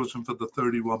was chosen for the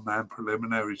 31-man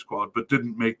preliminary squad, but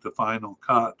didn't make the final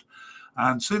cut.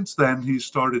 And since then, he's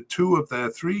started 2 of their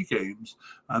 3 games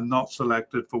and not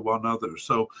selected for one other.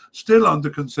 So still under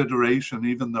consideration,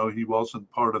 even though he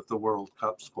wasn't part of the World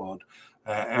Cup squad,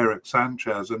 Eric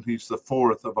Sanchez, and he's the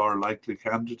 4th of our likely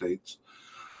candidates.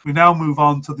 We now move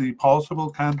on to the possible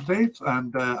candidates,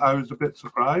 and I was a bit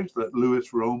surprised that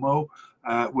Luis Romo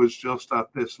was just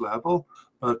at this level,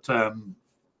 but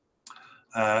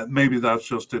maybe that's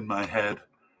just in my head,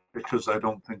 because I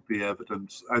don't think the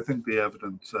evidence, I think the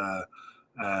evidence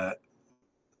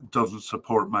doesn't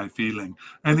support my feeling.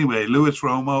 Anyway, Luis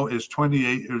Romo is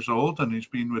 28 years old and he's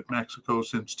been with Mexico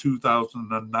since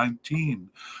 2019.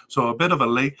 So a bit of a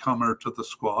latecomer to the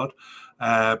squad,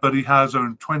 but he has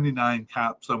earned 29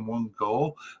 caps and 1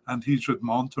 goal, and he's with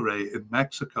Monterrey in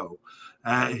Mexico.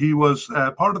 He was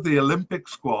part of the Olympic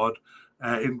squad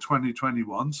in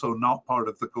 2021, so not part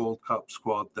of the Gold Cup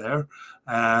squad there.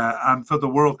 And for the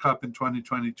World Cup in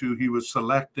 2022, he was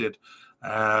selected,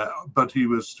 but he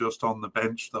was just on the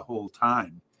bench the whole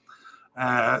time.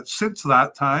 Since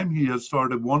that time, he has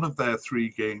started 1 of their 3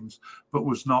 games, but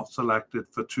was not selected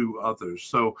for 2 others.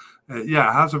 So,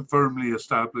 hasn't firmly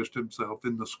established himself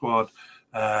in the squad,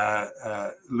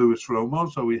 Luis Romo,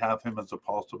 so we have him as a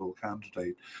possible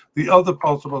candidate. The other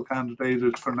possible candidate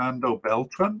is Fernando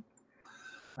Beltran.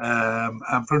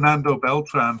 And Fernando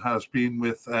Beltran has been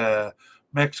with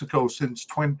Mexico since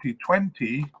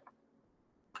 2020,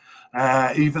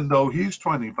 even though he's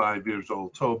 25 years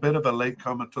old, so a bit of a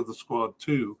latecomer to the squad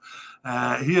too.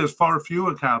 He has far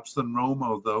fewer caps than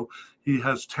Romo, though. He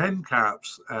has 10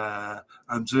 caps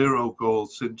and 0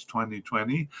 goals since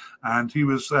 2020, and he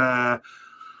was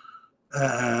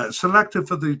selected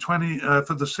for the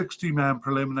 60-man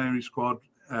preliminary squad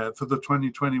for the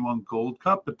 2021 Gold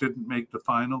Cup, but didn't make the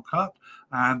final cut,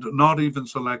 and not even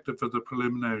selected for the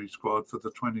preliminary squad for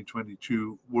the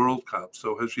 2022 World Cup,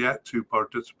 so has yet to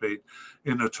participate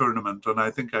in a tournament. And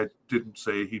I think I didn't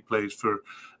say he plays for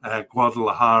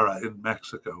Guadalajara in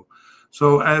Mexico.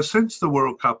 So since the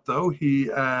World Cup, though, he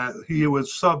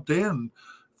was subbed in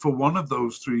for 1 of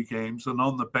those 3 games and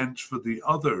on the bench for the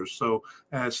others, so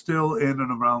still in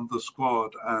and around the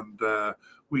squad, and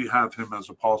we have him as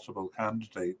a possible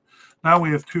candidate. Now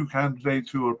we have 2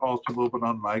 candidates who are possible but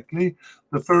unlikely.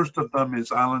 The first of them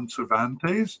is Alan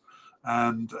Cervantes,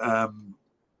 and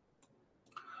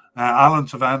Alan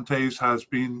Cervantes has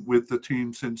been with the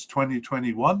team since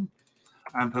 2021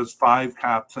 and has 5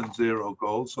 caps and 0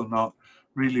 goals, so not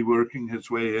really working his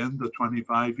way in, the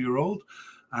 25-year-old.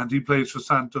 And he plays for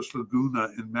Santos Laguna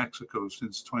in Mexico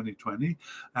since 2020.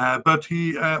 But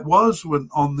he was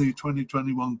on the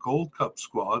 2021 Gold Cup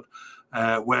squad,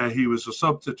 where he was a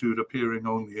substitute, appearing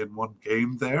only in 1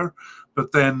 game there,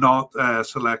 but then not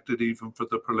selected even for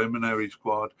the preliminary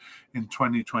squad in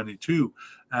 2022.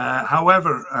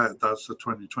 However, that's the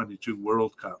 2022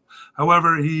 World Cup.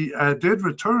 However, he did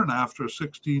return after a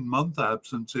 16-month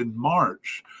absence in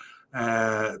March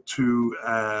to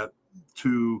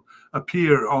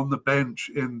appear on the bench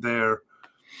in their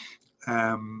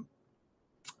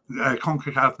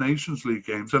CONCACAF Nations League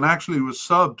games, and actually was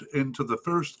subbed into the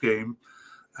first game.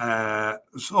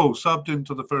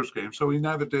 So he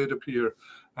never did appear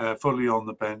fully on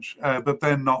the bench, but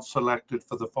then not selected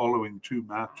for the following 2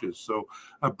 matches. So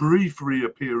a brief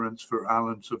reappearance for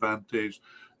Alan Cervantes,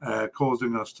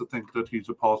 causing us to think that he's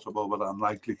a possible but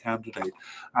unlikely candidate.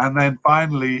 And then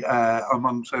finally,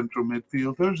 among central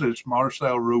midfielders is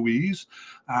Marcel Ruiz,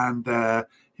 and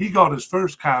he got his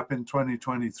first cap in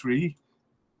 2023,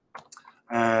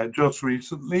 just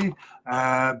recently,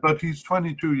 but he's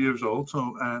 22 years old,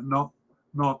 so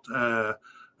not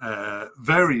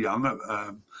very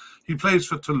young. He plays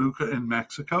for Toluca in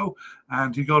Mexico,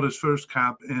 and he got his first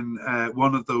cap in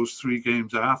 1 of those 3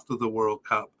 games after the World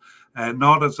Cup.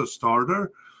 Not as a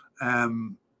starter,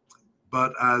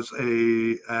 but as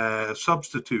a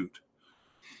substitute,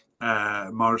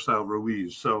 Marcel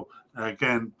Ruiz. So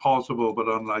again, possible but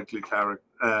unlikely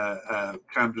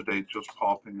candidate just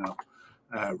popping up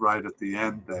right at the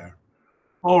end there.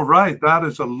 All right, that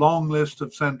is a long list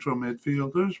of central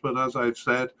midfielders, but as I've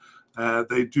said,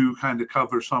 they do kind of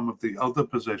cover some of the other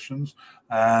positions,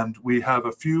 and we have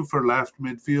a few for left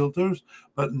midfielders,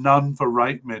 but none for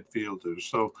right midfielders.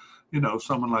 So,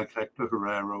 someone like Hector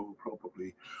Herrera will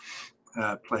probably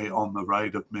play on the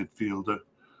right of midfielder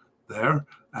there.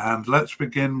 And let's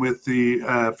begin with the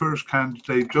first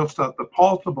candidate just at the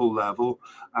possible level,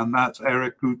 and that's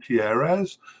Eric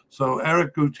Gutierrez. So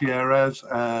Eric Gutierrez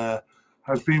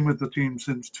has been with the team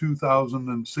since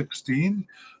 2016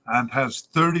 and has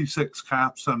 36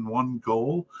 caps and 1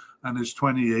 goal. and is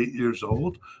 28 years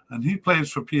old. And he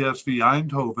plays for PSV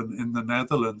Eindhoven in the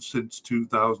Netherlands since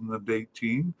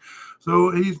 2018.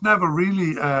 So he's never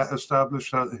really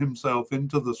established himself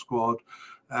into the squad.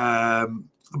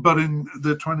 But in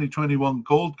the 2021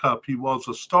 Gold Cup, he was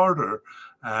a starter,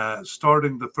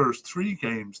 starting the first 3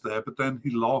 games there, but then he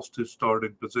lost his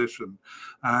starting position.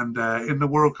 And in the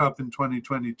World Cup in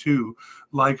 2022,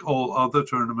 like all other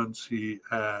tournaments he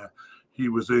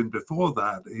was in before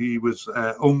that, he was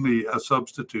only a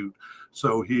substitute.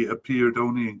 So he appeared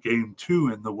only in game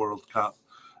 2 in the World Cup,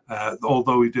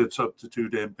 although he did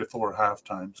substitute in before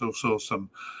halftime. So saw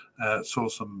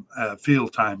some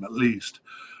field time at least.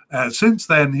 Since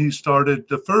then, he started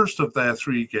the first of their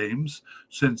 3 games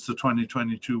since the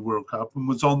 2022 World Cup and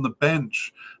was on the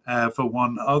bench for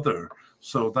one other.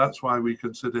 So that's why we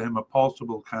consider him a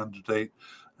possible candidate.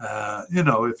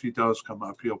 If he does come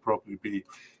up, he'll probably be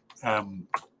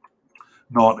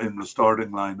not in the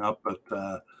starting lineup, but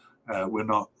we're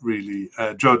not really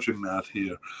judging that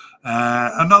here.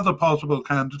 Another possible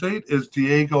candidate is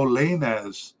Diego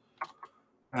Lainez.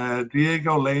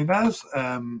 Diego Lainez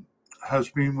has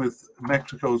been with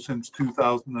Mexico since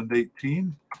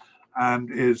 2018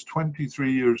 and is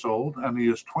 23 years old, and he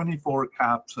has 24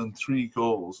 caps and 3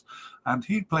 goals. And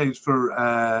he plays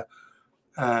for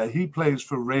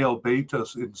Real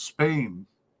Betis in Spain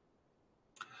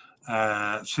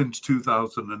since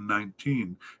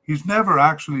 2019. He's never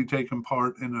actually taken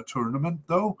part in a tournament,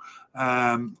 though.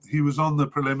 He was on the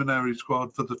preliminary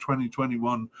squad for the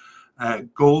 2021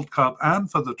 Gold Cup and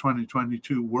for the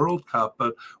 2022 World Cup,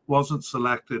 but wasn't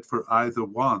selected for either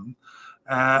one.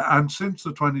 And since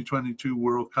the 2022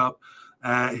 World Cup,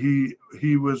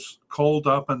 he was called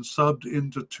up and subbed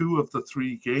into 2 of the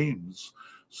 3 games.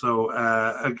 So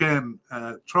again,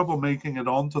 trouble making it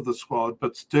onto the squad,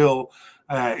 but still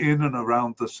in and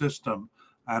around the system,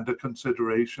 and a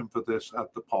consideration for this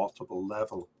at the possible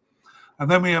level. And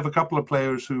then we have a couple of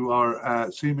players who are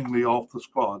seemingly off the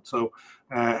squad. So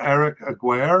Eric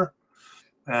Aguirre.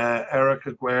 Eric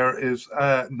Aguirre is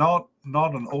not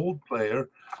an old player.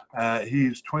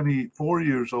 He's 24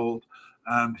 years old,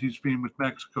 and he's been with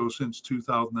Mexico since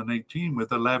 2018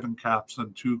 with 11 caps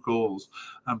and 2 goals,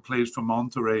 and plays for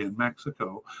Monterrey in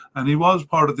Mexico. And he was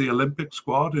part of the Olympic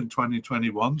squad in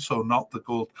 2021, so not the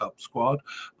Gold Cup squad,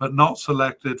 but not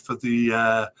selected for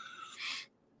the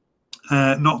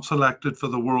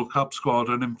World Cup squad,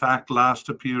 and in fact last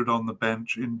appeared on the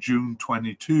bench in June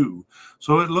 22.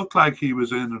 So it looked like he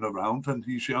was in and around, and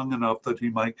he's young enough that he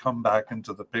might come back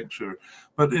into the picture.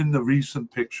 But in the recent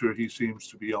picture, he seems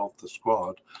to be off the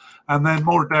squad. And then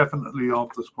more definitely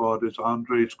off the squad is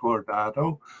Andres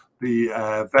Guardado, the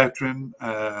veteran,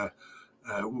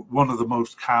 one of the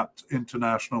most capped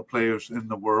international players in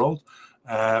the world,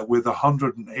 with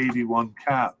 181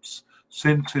 caps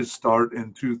since his start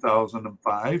in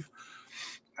 2005.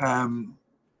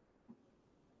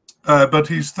 But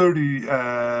he's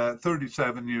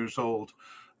 37 years old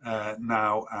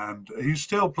now, and he's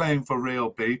still playing for Real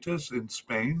Betis in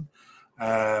Spain.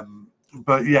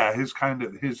 But yeah, his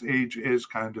age is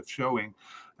kind of showing.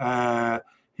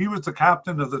 He was the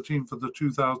captain of the team for the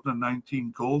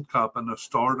 2019 Gold Cup and a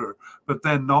starter, but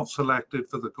then not selected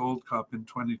for the Gold Cup in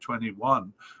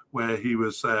 2021, where he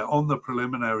was on the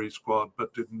preliminary squad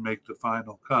but didn't make the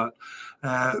final cut.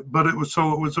 But it was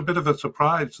a bit of a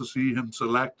surprise to see him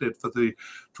selected for the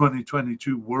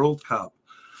 2022 World Cup.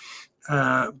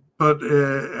 But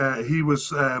he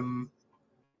was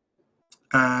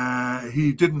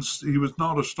he was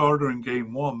not a starter in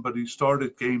game 1, but he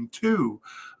started game 2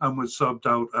 and was subbed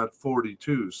out at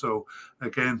 42. So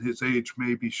again, his age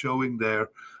may be showing there.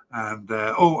 And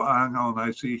hang on,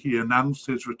 I see he announced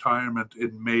his retirement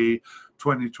in May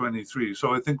 2023.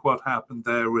 So I think what happened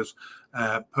there was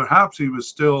perhaps he was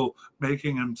still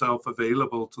making himself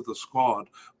available to the squad,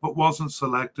 but wasn't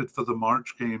selected for the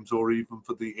March games or even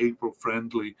for the April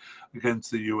friendly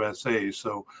against the USA.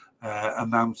 So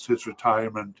announced his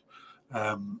retirement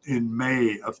in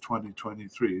May of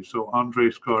 2023. So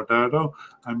Andres Guardado,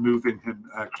 I'm moving him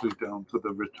actually down to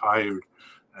the retired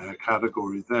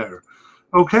category there.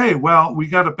 Okay, well, we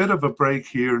got a bit of a break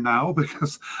here now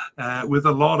because with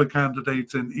a lot of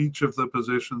candidates in each of the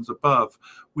positions above,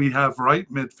 we have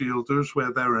right midfielders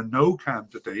where there are no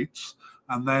candidates,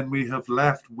 and then we have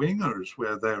left wingers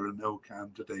where there are no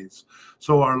candidates.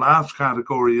 So our last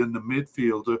category in the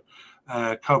midfielder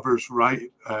covers right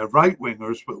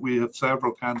wingers, but we have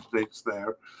several candidates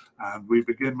there, and we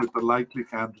begin with the likely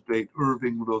candidate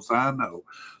Irving Lozano.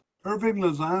 Irving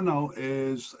Lozano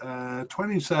is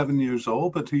 27 years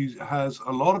old, but he has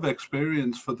a lot of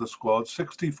experience for the squad,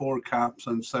 64 caps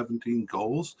and 17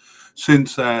 goals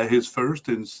since his first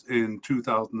in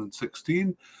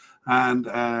 2016. And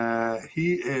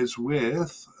he is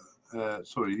with,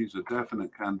 sorry, he's a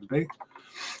definite candidate.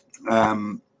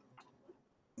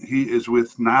 He is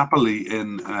with Napoli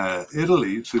in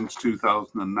Italy since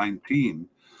 2019.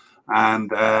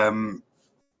 And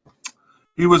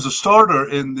he was a starter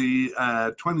in the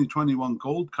 2021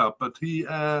 Gold Cup, but he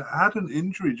had an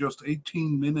injury just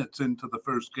 18 minutes into the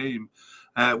first game,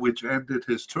 which ended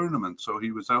his tournament. So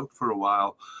he was out for a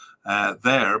while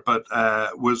there, but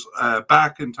was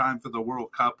back in time for the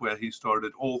World Cup, where he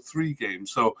started all 3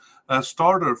 games. So a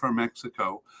starter for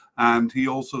Mexico. And he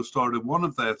also started one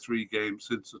of their 3 games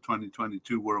since the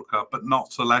 2022 World Cup, but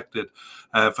not selected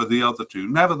for the other 2.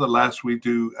 Nevertheless, we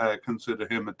do consider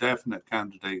him a definite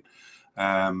candidate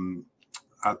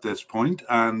at this point.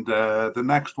 And the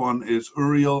next one is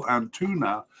Uriel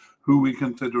Antuna, who we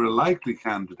consider a likely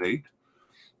candidate.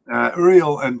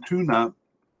 Uriel Antuna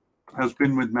has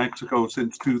been with Mexico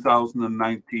since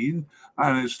 2019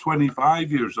 and is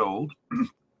 25 years old.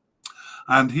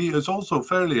 And he is also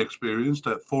fairly experienced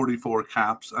at 44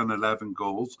 caps and 11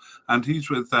 goals. And he's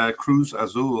with Cruz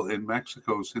Azul in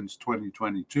Mexico since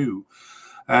 2022.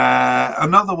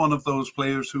 Another one of those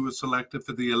players who was selected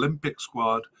for the Olympic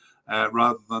squad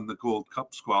rather than the Gold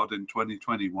Cup squad in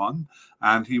 2021.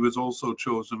 And he was also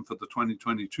chosen for the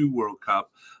 2022 World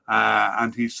Cup.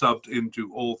 And he subbed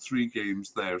into all 3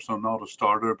 games there. So not a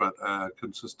starter, but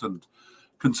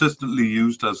consistently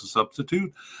used as a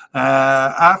substitute.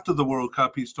 After the World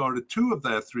Cup, he started 2 of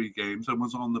their 3 games and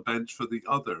was on the bench for the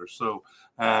other. So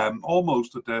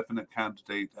almost a definite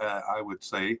candidate, I would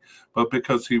say. But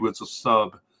because he was a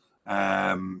sub,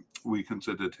 we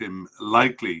considered him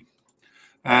likely.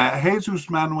 Jesus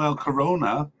Manuel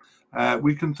Corona,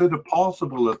 we consider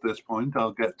possible at this point.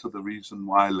 I'll get to the reason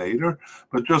why later.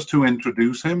 But just to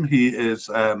introduce him, he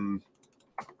is...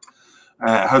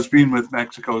 has been with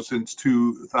Mexico since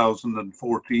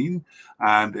 2014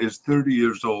 and is 30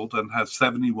 years old and has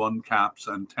 71 caps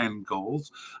and 10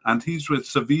 goals. And he's with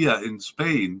Sevilla in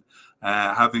Spain,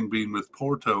 having been with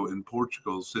Porto in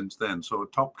Portugal since then. So a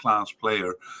top-class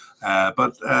player.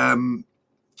 But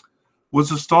was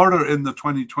a starter in the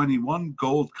 2021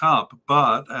 Gold Cup,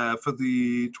 but for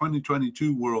the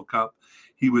 2022 World Cup,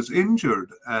 he was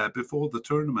injured before the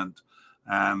tournament.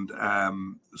 And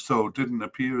so didn't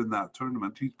appear in that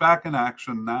tournament. He's back in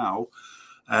action now.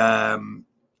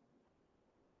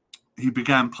 He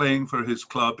began playing for his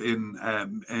club in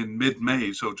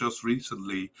mid-May, so just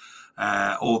recently,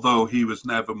 although he was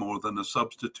never more than a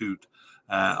substitute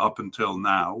up until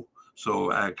now.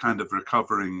 So kind of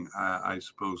recovering, I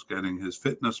suppose, getting his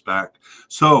fitness back.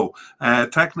 So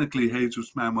technically,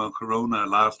 Jesus Manuel Corona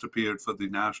last appeared for the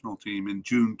national team in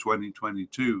June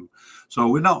 2022. So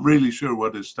we're not really sure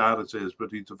what his status is,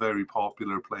 but he's a very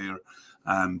popular player.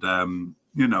 And,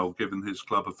 you know, given his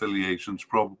club affiliations,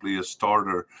 probably a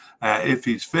starter if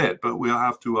he's fit. But we'll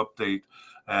have to update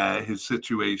his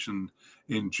situation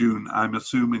in June. I'm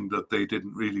assuming that they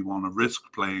didn't really want to risk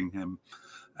playing him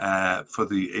for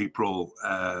the April,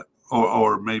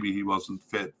 or maybe he wasn't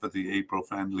fit for the April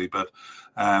friendly, but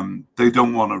they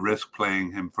don't want to risk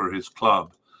playing him for his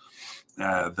club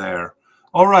there.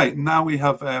 All right, now we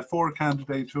have 4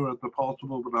 candidates who are at the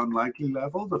possible but unlikely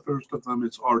level. The first of them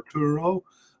is Arturo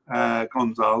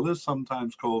Gonzalez,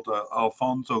 sometimes called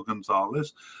Alfonso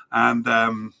Gonzalez, and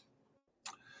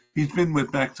he's been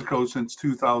with Mexico since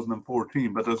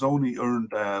 2014, but has only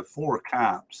earned 4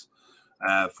 caps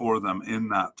for them in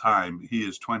that time. He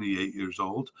is 28 years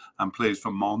old and plays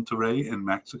for Monterrey in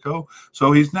Mexico.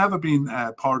 So he's never been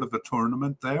part of a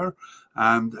tournament there.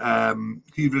 And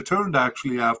he returned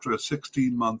actually after a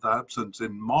 16-month absence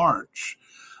in March,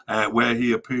 where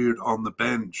he appeared on the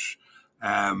bench.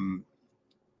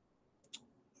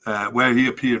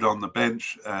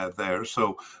 There.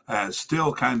 So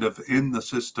still kind of in the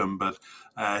system, but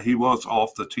he was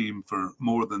off the team for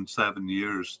more than 7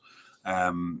 years.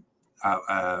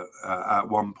 At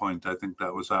one point, I think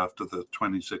that was after the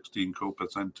 2016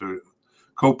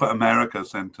 Copa America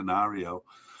Centenario.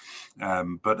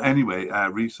 But anyway,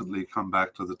 recently come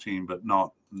back to the team, but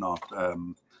not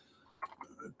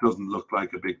doesn't look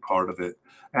like a big part of it.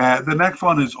 The next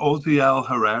one is Oziel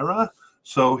Herrera.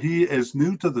 So he is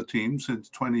new to the team since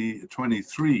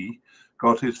 2023.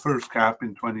 Got his first cap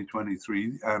in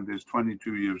 2023 and is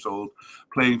 22 years old,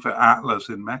 playing for Atlas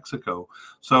in Mexico.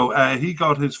 So he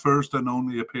got his first and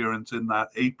only appearance in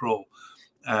that April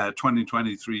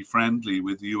 2023 friendly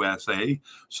with USA.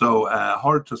 So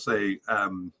hard to say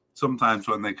sometimes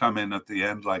when they come in at the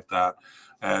end like that,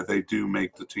 they do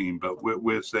make the team. But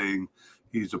we're saying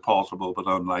he's a possible but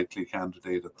unlikely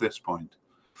candidate at this point.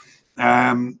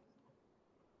 The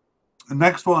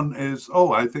next one is,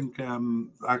 I think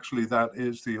actually that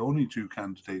is the only two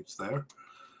candidates there.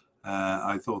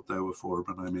 I thought there were four,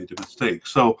 but I made a mistake.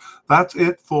 So that's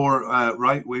it for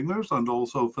right wingers and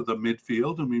also for the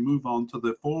midfield. And we move on to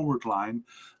the forward line.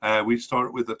 We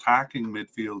start with attacking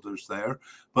midfielders there.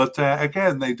 But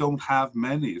again, they don't have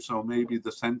many. So maybe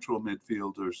the central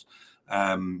midfielders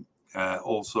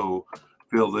also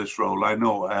fill this role. I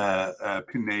know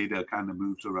Pineda kind of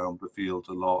moves around the field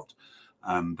a lot,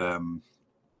 and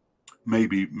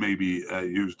maybe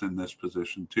used in this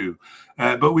position too.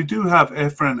 But we do have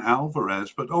Efren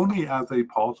Alvarez, but only as a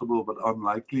possible but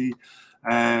unlikely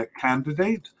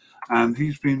candidate. And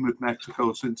he's been with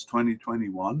Mexico since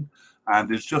 2021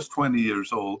 and is just 20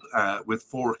 years old with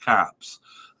 4 caps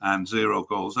and 0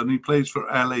 goals. And he plays for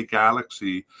LA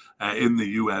Galaxy in the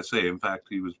USA. In fact,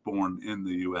 he was born in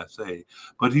the USA.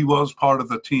 But he was part of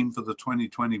the team for the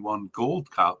 2021 Gold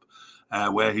Cup,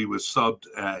 where he was subbed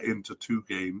into 2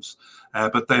 games,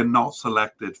 but then not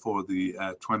selected for the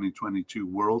 2022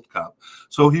 World Cup.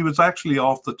 So he was actually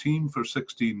off the team for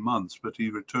 16 months, but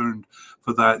he returned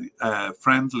for that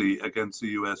friendly against the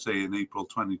USA in April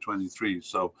 2023.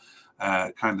 So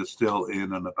kind of still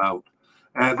in and about.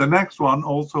 The next one,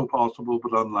 also possible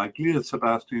but unlikely, is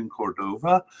Sebastian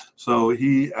Cordova. So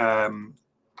he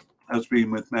has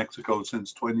been with Mexico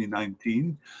since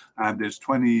 2019 and is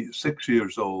 26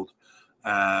 years old.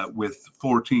 With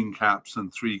 14 caps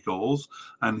and 3 goals,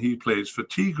 and he plays for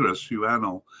Tigres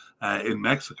Juano in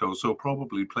Mexico, so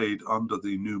probably played under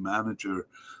the new manager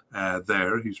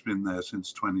there. He's been there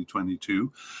since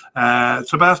 2022.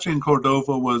 Sebastian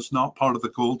Cordova was not part of the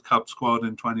Gold Cup squad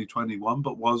in 2021,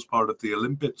 but was part of the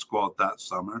Olympic squad that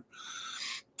summer.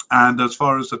 And as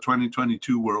far as the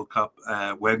 2022 World Cup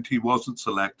went, he wasn't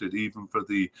selected even for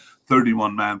the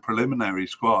 31-man preliminary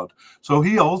squad. So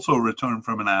he also returned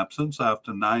from an absence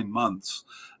after 9 months,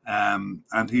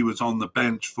 and he was on the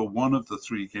bench for one of the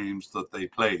 3 games that they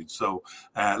played. So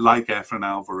like Efren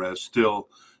Alvarez, still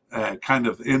kind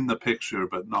of in the picture,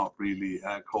 but not really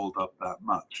called up that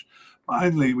much.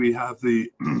 Finally, we have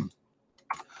the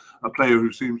a player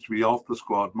who seems to be off the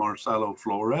squad, Marcelo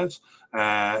Flores.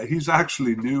 He's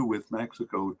actually new with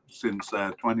Mexico since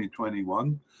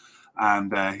 2021,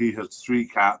 and he has 3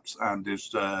 caps and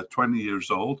is 20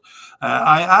 years old.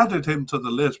 I added him to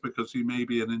the list because he may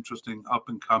be an interesting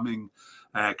up-and-coming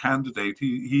candidate.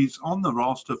 He's on the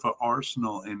roster for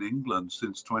Arsenal in England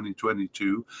since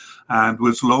 2022 and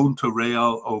was loaned to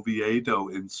Real Oviedo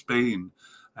in Spain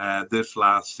this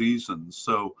last season.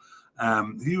 So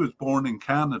he was born in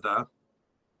Canada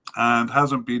and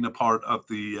hasn't been a part of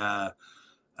the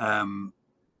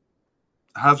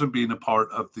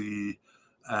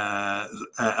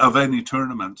of any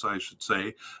tournaments, I should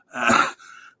say.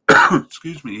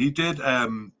 Excuse me. He did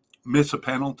miss a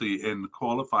penalty in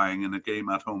qualifying in a game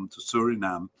at home to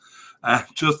Suriname,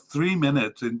 just 3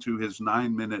 minutes into his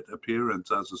 9-minute appearance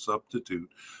as a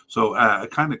substitute. So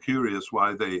kind of curious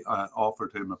why they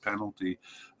offered him a penalty.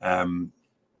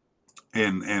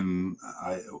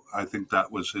 I think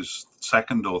that was his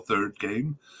 2nd or 3rd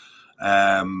game.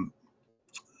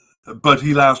 But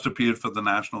he last appeared for the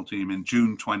national team in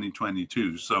June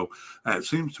 2022. So it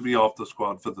seems to be off the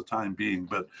squad for the time being,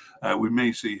 but we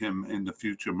may see him in the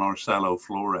future, Marcelo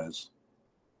Flores.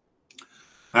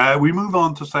 We move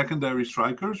on to secondary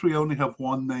strikers. We only have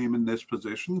one name in this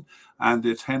position, and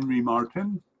it's Henry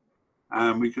Martin.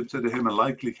 We consider him a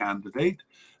likely candidate.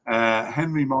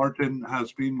 Henry Martin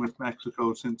has been with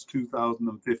Mexico since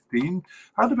 2015.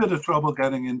 Had a bit of trouble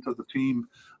getting into the team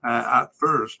at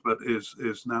first, but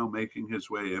is now making his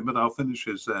way in. But I'll finish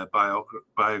his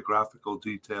biographical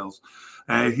details.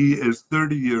 He is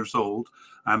 30 years old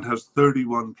and has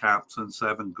 31 caps and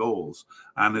 7 goals,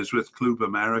 and is with Club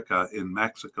America in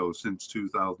Mexico since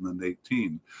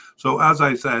 2018. So as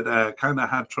I said, kind of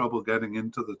had trouble getting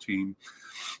into the team.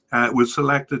 Was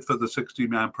selected for the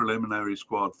 60-man preliminary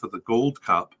squad for the Gold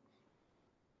Cup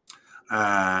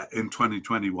in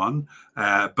 2021,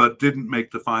 but didn't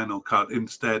make the final cut.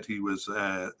 Instead, he was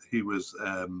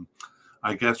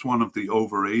I guess, one of the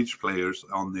overage players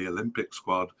on the Olympic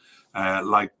squad,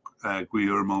 like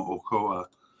Guillermo Ochoa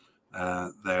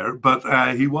there.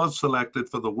 But he was selected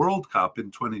for the World Cup in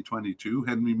 2022,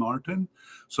 Henry Martin.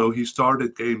 So he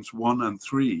started games 1 and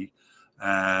 3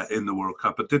 in the World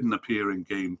Cup, but didn't appear in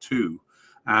game 2.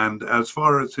 And as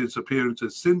far as his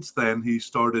appearances since then, he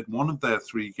started one of their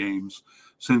 3 games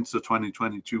since the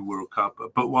 2022 World Cup,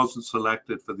 but wasn't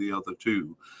selected for the other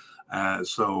 2.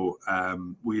 So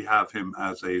we have him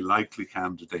as a likely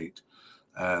candidate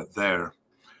there.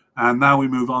 And now we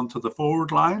move on to the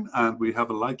forward line, and we have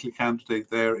a likely candidate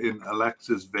there in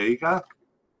Alexis Vega.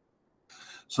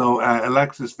 So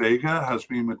Alexis Vega has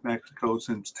been with Mexico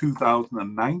since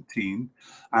 2019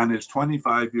 and is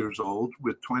 25 years old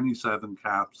with 27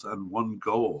 caps and 1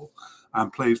 goal,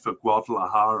 and plays for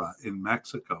Guadalajara in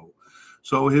Mexico.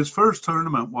 So his first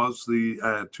tournament was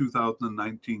the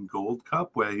 2019 Gold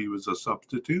Cup, where he was a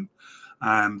substitute,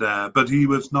 and but he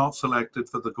was not selected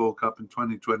for the Gold Cup in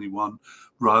 2021,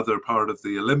 rather part of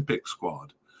the Olympic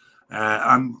squad.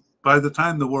 And by the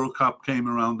time the World Cup came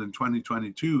around in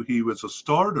 2022, he was a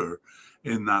starter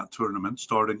in that tournament,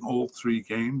 starting all 3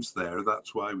 games there.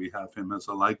 That's why we have him as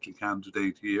a likely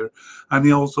candidate here. And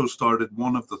he also started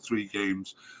one of the 3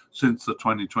 games since the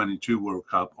 2022 World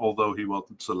Cup, although he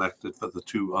wasn't selected for the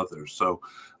 2 others. So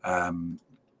a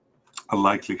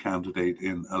likely candidate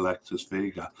in Alexis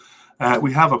Vega.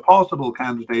 We have a possible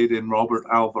candidate in Roberto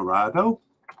Alvarado.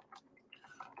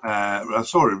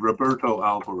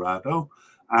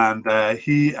 And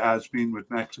he has been with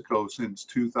Mexico since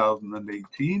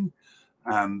 2018,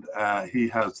 and he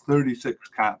has 36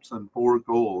 caps and 4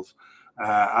 goals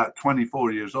at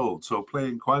 24 years old, so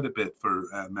playing quite a bit for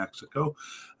Mexico.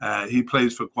 He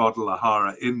plays for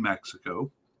Guadalajara in Mexico.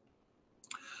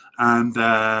 And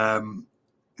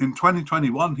in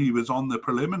 2021, he was on the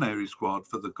preliminary squad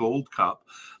for the Gold Cup,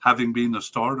 having been a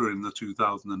starter in the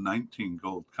 2019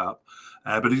 Gold Cup.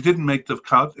 But he didn't make the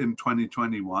cut in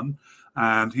 2021.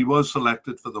 And he was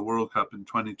selected for the World Cup in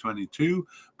 2022,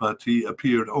 but he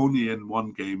appeared only in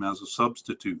 1 game as a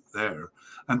substitute there.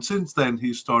 And since then,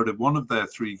 he started one of their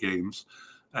 3 games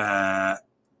and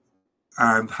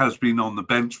has been on the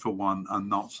bench for 1 and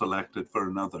not selected for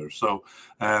another. So,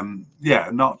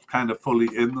 not kind of fully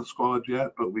in the squad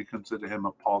yet, but we consider him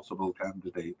a possible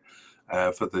candidate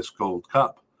for this Gold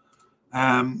Cup.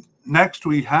 Next,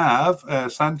 we have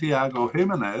Santiago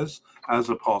Jimenez as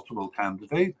a possible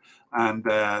candidate. And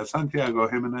Santiago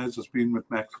Jimenez has been with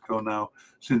Mexico now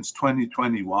since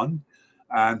 2021.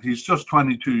 And he's just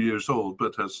 22 years old,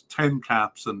 but has 10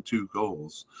 caps and 2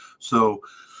 goals. So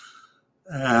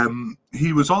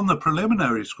he was on the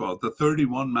preliminary squad, the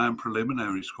 31-man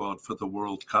preliminary squad for the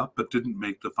World Cup, but didn't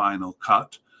make the final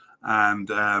cut. And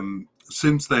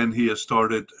since then, he has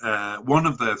started one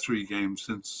of their 3 games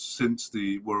since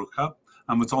the World Cup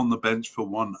and was on the bench for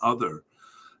 1 other.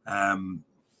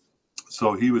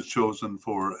 So he was chosen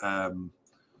for the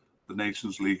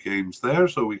Nations League games there,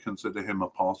 so we consider him a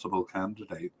possible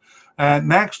candidate.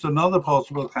 Next, another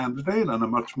possible candidate and a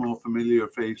much more familiar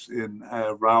face in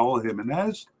Raul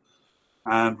Jimenez.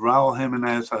 And Raul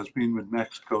Jimenez has been with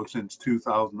Mexico since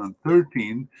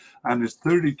 2013 and is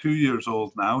 32 years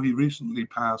old now. He recently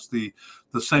passed the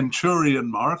centurion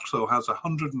mark, so has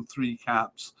 103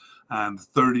 caps and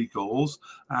 30 goals,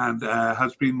 and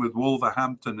has been with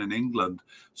Wolverhampton in England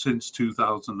since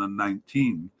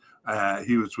 2019.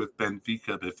 He was with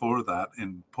Benfica before that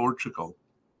in Portugal.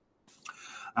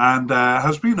 And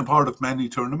has been a part of many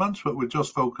tournaments, but we're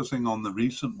just focusing on the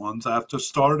recent ones. After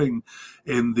starting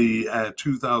in the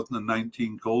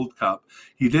 2019 Gold Cup,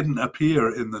 he didn't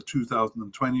appear in the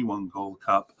 2021 Gold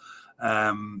Cup.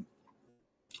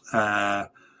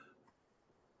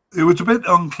 It was a bit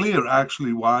unclear,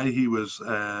 actually, why he was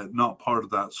not part of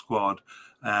that squad.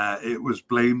 It was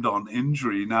blamed on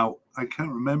injury. Now, I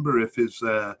can't remember if his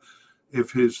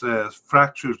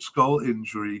fractured skull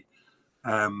injury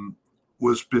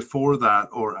was before that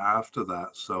or after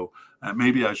that. So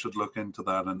maybe I should look into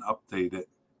that and update it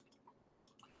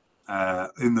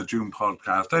in the June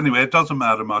podcast. Anyway, it doesn't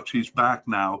matter much. He's back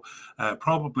now.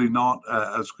 Probably not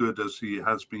as good as he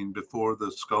has been before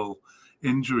the skull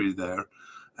injury there.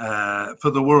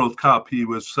 For the World Cup, he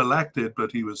was selected,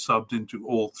 but he was subbed into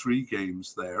all 3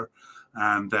 games there.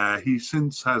 And he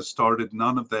since has started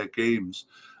none of their games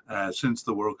since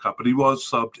the World Cup, but he was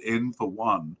subbed in for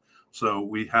 1. So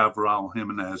we have Raul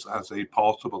Jimenez as a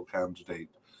possible candidate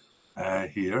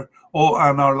here. Oh,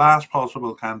 and our last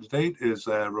possible candidate is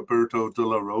Roberto de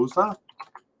la Rosa.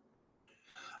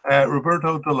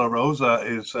 Roberto de la Rosa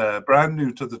is brand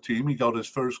new to the team. He got his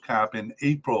first cap in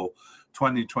April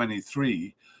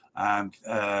 2023. And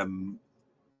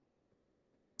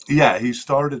he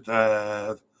started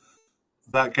that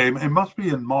game. It must be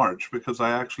in March, because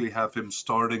I actually have him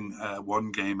starting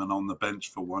 1 game and on the bench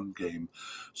for 1 game.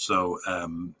 So,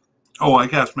 I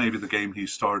guess maybe the game he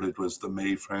started was the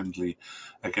May friendly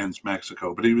against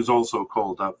Mexico, but he was also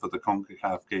called up for the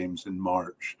CONCACAF games in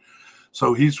March.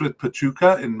 So he's with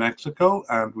Pachuca in Mexico,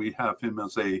 and we have him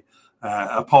as a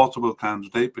possible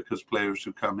candidate, because players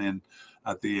who come in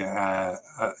at the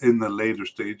in the later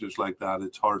stages like that,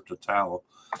 it's hard to tell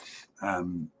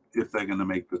if they're going to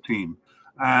make the team.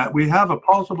 We have a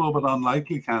possible but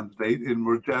unlikely candidate in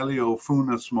Rogelio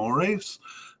Funes Mores.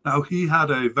 Now, he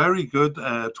had a very good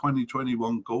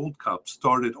 2021 Gold Cup,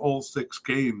 started all 6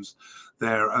 games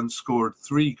there and scored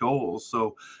 3 goals.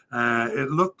 So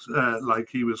it looked like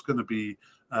he was going to be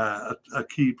a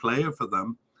key player for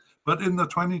them. But in the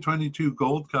 2022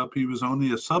 Gold Cup, he was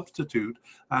only a substitute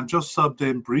and just subbed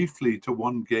in briefly to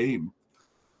 1 game.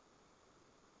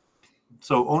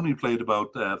 So only played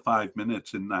about 5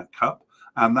 minutes in that cup.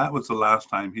 And that was the last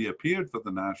time he appeared for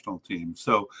the national team.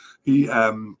 So he,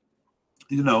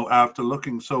 after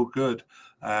looking so good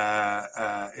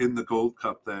in the Gold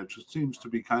Cup there, just seems to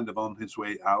be kind of on his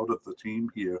way out of the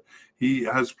team here. He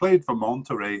has played for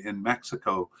Monterrey in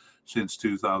Mexico since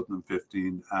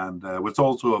 2015 and was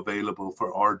also available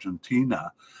for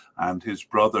Argentina. And his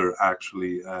brother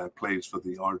actually plays for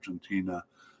the Argentina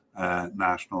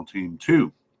national team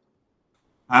too.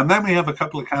 And then we have a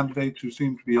couple of candidates who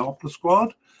seem to be off the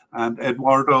squad, and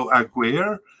Eduardo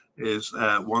Aguirre is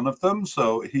one of them.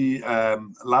 So he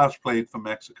last played for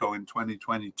Mexico in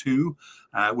 2022,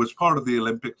 was part of the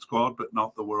Olympic squad, but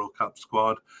not the World Cup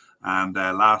squad, and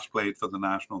last played for the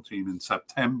national team in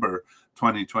September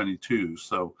 2022.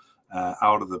 So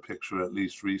out of the picture, at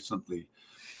least recently.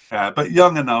 But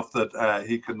young enough that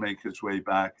he can make his way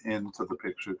back into the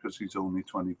picture because he's only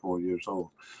 24 years old.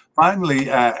 Finally,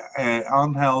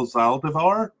 Angel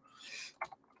Zaldivar.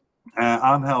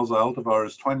 Angel Zaldivar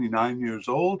is 29 years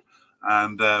old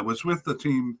and was with the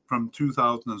team from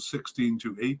 2016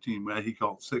 to 18, where he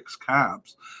got 6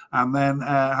 caps, and then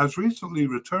has recently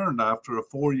returned after a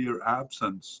 4-year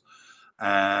absence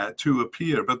to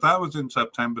appear, but that was in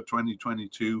September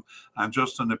 2022 and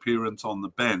just an appearance on the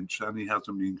bench, and he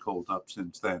hasn't been called up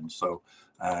since then, so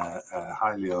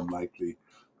highly unlikely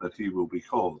that he will be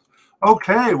called.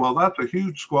 Okay, well, that's a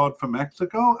huge squad for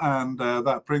Mexico, and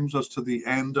that brings us to the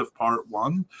end of part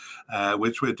 1,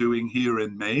 which we're doing here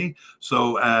in May.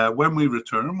 So when we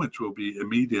return, which will be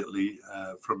immediately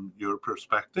from your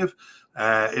perspective,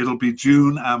 it'll be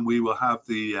June, and we will have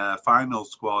the final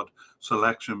squad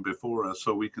selection before us,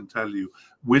 so we can tell you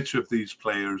which of these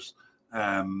players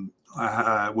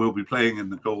will be playing in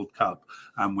the Gold Cup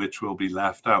and which will be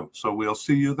left out. So we'll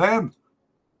see you then.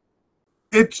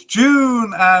 It's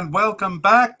June, and welcome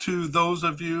back to those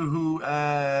of you who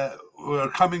are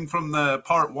coming from the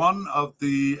part 1 of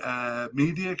the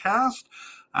media cast,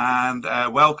 and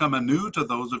welcome anew to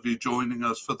those of you joining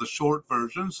us for the short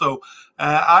version. So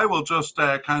I will just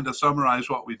kind of summarize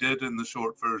what we did in the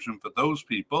short version for those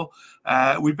people.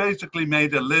 We basically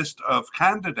made a list of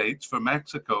candidates for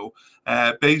Mexico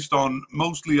based on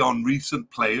mostly on recent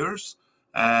players.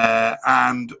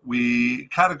 And we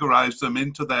categorized them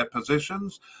into their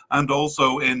positions and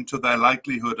also into their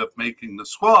likelihood of making the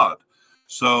squad.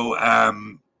 So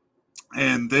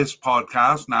in this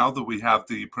podcast, now that we have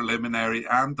the preliminary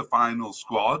and the final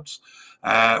squads,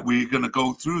 we're going to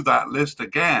go through that list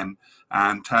again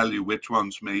and tell you which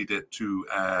ones made it to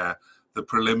the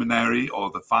preliminary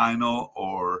or the final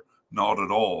or not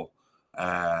at all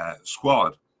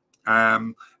squad.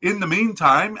 In the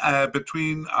meantime,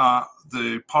 between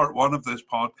the part 1 of this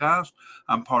podcast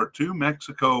and part 2,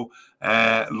 Mexico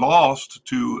lost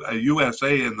to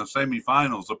USA in the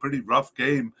semifinals, a pretty rough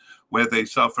game where they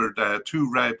suffered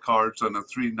 2 red cards and a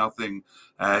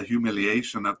 3-0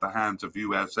 humiliation at the hands of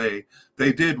USA.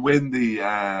 They did win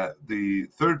the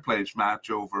third place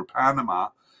match over Panama,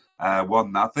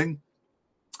 1-0.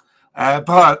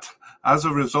 But as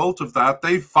a result of that,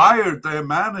 they fired their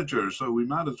manager. So we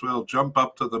might as well jump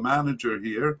up to the manager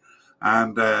here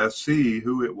and see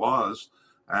who it was.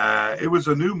 It was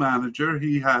a new manager.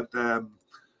 He had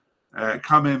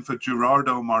come in for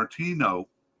Gerardo Martino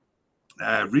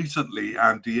recently,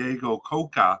 and Diego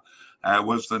Coca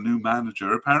was the new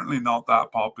manager. Apparently not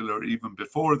that popular even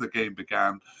before the game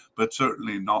began, but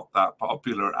certainly not that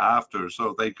popular after.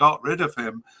 So they got rid of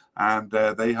him, and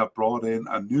they have brought in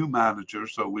a new manager,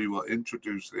 so we will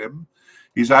introduce him.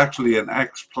 He's actually an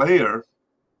ex-player.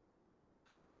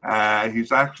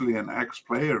 He's actually an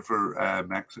ex-player for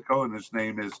Mexico, and his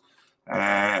name is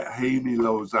Jaime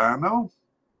Lozano,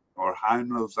 or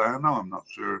Jaime Lozano, I'm not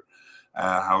sure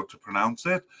how to pronounce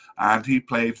it. And he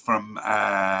played for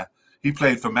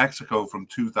Mexico from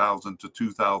 2000 to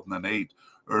 2008,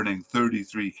 earning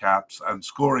 33 caps and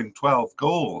scoring 12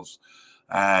 goals.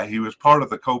 He was part of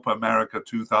the Copa America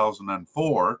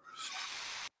 2004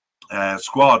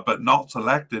 squad, but not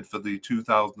selected for the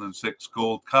 2006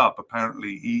 Gold Cup.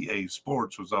 Apparently EA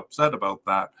Sports was upset about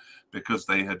that because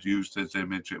they had used his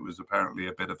image. It was apparently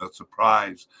a bit of a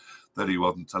surprise that he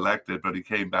wasn't selected, but he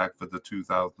came back for the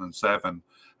 2007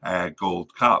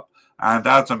 Gold Cup. And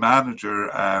as a manager,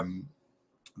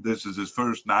 this is his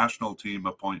first national team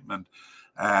appointment.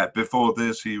 Before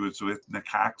this, he was with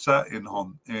Necaxa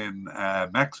in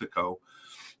Mexico,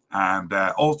 and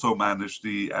also managed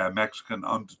the Mexican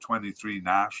under-23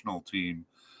 national team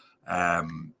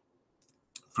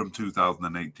from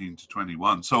 2018 to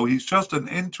 21. So he's just an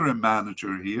interim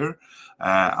manager here.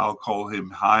 I'll call him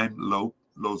Jaime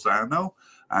Lozano,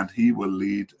 and he will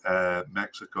lead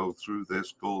Mexico through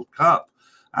this Gold Cup.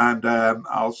 And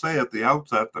I'll say at the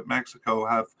outset that Mexico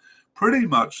have pretty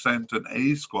much sent an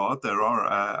A squad. There are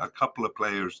a couple of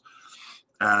players,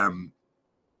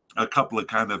 a couple of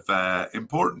kind of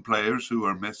important players who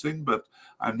are missing, but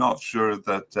I'm not sure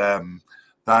that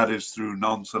that is through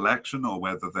non-selection or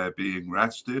whether they're being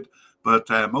rested. But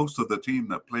most of the team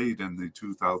that played in the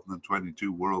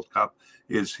 2022 World Cup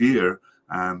is here,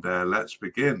 and let's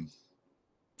begin.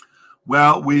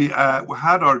 Well, we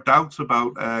had our doubts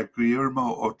about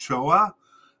Guillermo Ochoa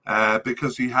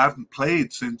because he hadn't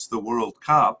played since the World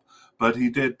Cup, but he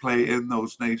did play in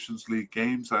those Nations League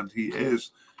games, and he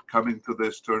is coming to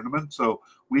this tournament. So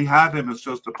we had him as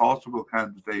just a possible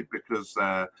candidate because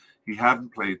he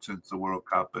hadn't played since the World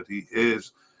Cup, but he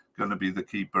is going to be the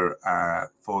keeper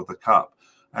for the Cup.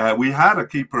 We had a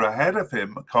keeper ahead of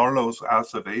him, Carlos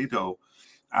Acevedo,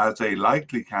 as a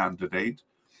likely candidate.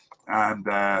 And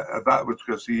that was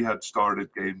because he had started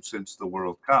games since the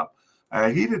World Cup.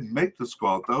 He didn't make the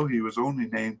squad, though. He was only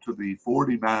named to the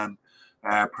 40-man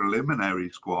preliminary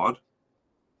squad.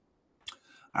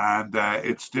 And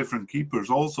it's different keepers.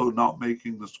 Also not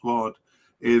making the squad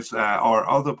is our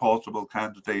other possible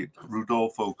candidate,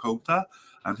 Rodolfo Cota,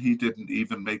 and he didn't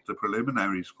even make the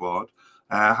preliminary squad.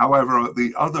 However,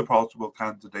 the other possible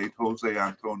candidate, Jose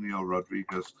Antonio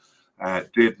Rodriguez,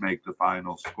 did make the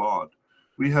final squad.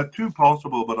 We had two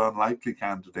possible but unlikely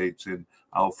candidates in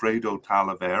Alfredo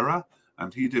Talavera,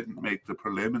 and he didn't make the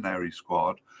preliminary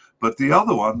squad. But the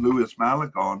other one, Luis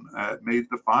Malagon, made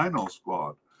the final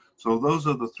squad. So those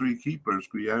are the three keepers,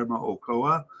 Guillermo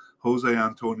Ochoa, Jose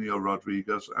Antonio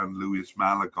Rodriguez, and Luis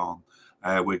Malagon.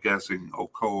 We're guessing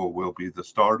Ochoa will be the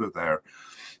starter there.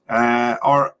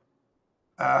 Our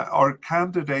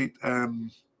candidate... no,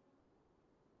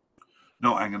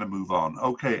 I'm going to move on.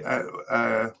 Okay.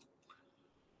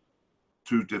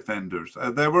 To defenders.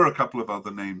 There were a couple of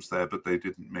other names there, but they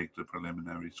didn't make the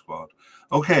preliminary squad.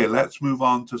 Okay, let's move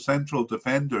on to central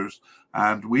defenders.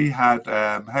 And we had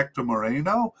Hector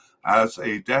Moreno as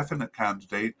a definite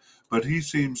candidate, but he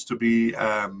seems to be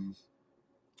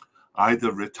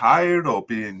either retired or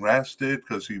being rested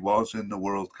because he was in the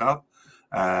World Cup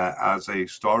as a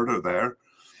starter there.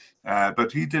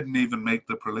 But he didn't even make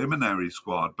the preliminary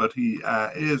squad, but he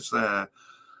is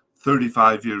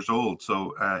 35 years old,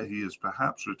 so he is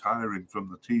perhaps retiring from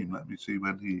the team. Let me see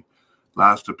when he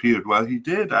last appeared. Well, he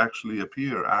did actually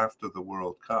appear after the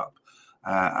World Cup,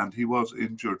 and he was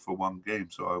injured for one game,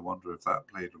 so I wonder if that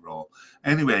played a role.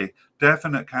 Anyway,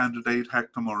 definite candidate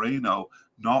Hector Moreno,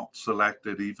 not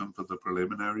selected even for the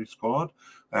preliminary squad,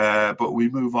 but we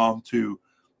move on to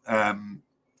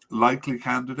likely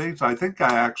candidates. I think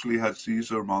I actually had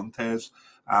Cesar Montes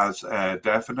as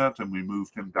definite, and we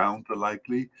moved him down to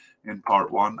likely in part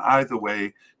one. Either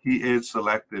way, he is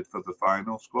selected for the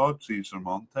final squad, Cesar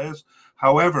Montes.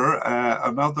 However,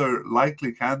 another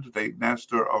likely candidate,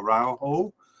 Nestor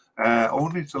Araujo,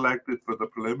 only selected for the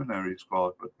preliminary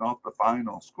squad, but not the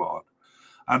final squad.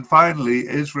 And finally,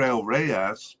 Israel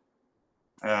Reyes,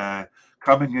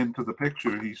 coming into the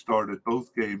picture. He started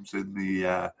both games in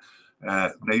the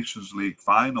Nations League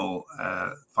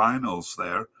finals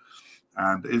there.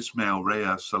 And Ismael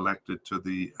Reyes selected to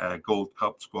the Gold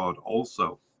Cup squad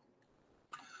also.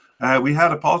 We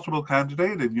had a possible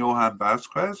candidate in Johan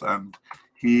Vasquez, and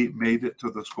he made it to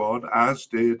the squad, as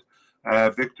did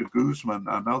Victor Guzman,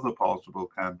 another possible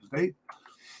candidate.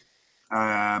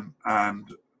 And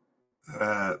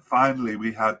finally,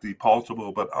 we had the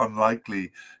possible but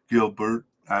unlikely Gilberto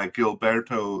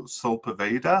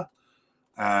Sepulveda,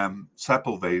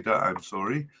 I'm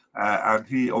sorry, and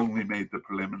he only made the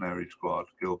preliminary squad,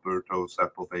 Gilberto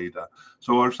Sepulveda.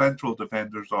 So our central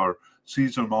defenders are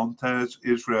Cesar Montes,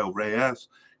 Israel Reyes,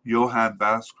 Johan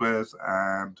Vasquez,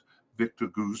 and Victor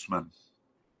Guzman.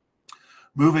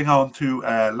 Moving on to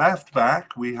left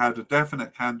back, we had a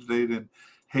definite candidate in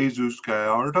Jesus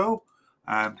Gallardo,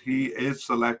 and he is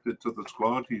selected to the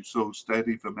squad. He's so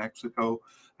steady for Mexico,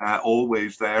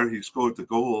 always there. He scored the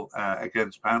goal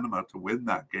against Panama to win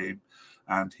that game,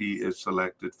 and he is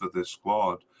selected for this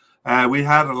squad. We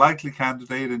had a likely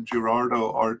candidate in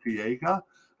Gerardo Arteaga,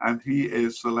 and he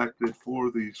is selected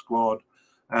for the squad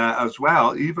as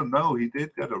well, even though he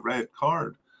did get a red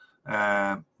card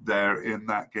there in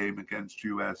that game against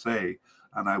USA.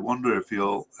 And I wonder if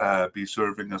he'll be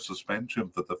serving a suspension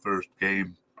for the first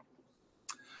game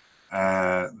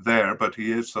there, but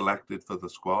he is selected for the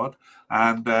squad.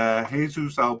 And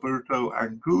Jesus Alberto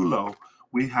Angulo,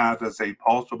 we had as a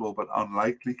possible but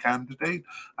unlikely candidate,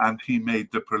 and he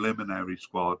made the preliminary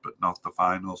squad, but not the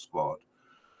final squad.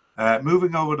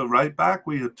 Moving over to right back,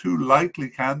 we had two likely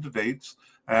candidates.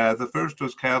 The first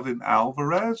was Kelvin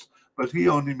Alvarez, but he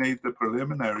only made the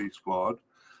preliminary squad.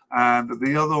 And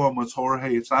the other one was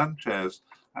Jorge Sanchez,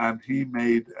 and he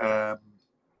made the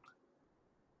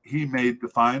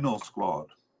final squad.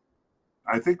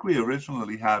 I think we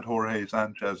originally had Jorge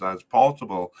Sanchez as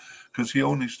possible because he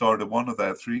only started one of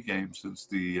their 3 games since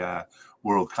the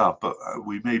World Cup, but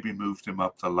we maybe moved him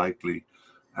up to likely.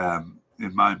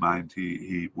 In my mind,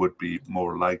 he would be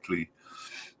more likely.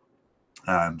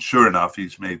 And sure enough,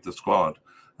 he's made the squad.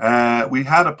 We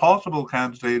had a possible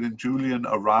candidate in Julian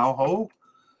Araujo,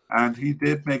 and he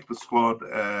did make the squad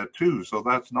too. So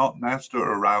that's not Nestor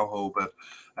Araujo, but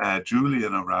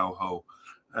Julian Araujo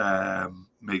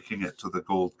making it to the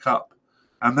Gold Cup.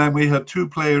 And then we had 2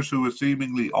 players who were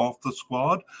seemingly off the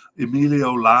squad,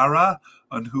 Emilio Lara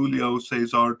and Julio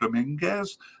Cesar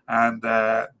Dominguez, and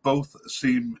both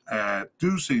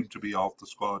do seem to be off the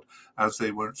squad as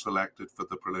they weren't selected for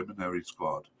the preliminary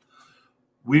squad.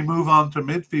 We move on to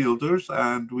midfielders,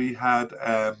 and we had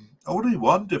only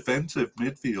one defensive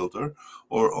midfielder,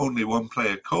 or only one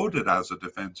player coded as a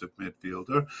defensive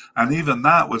midfielder, and even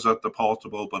that was at the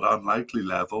possible but unlikely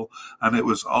level, and it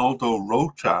was Aldo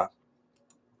Rocha.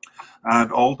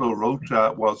 And Aldo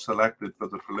Rocha was selected for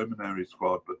the preliminary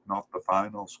squad, but not the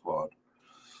final squad.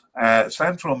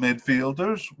 Central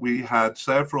midfielders, we had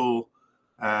several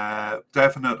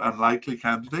definite and likely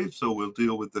candidates, so we'll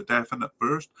deal with the definite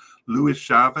first. Luis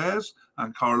Chavez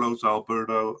and Carlos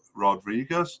Alberto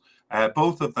Rodriguez,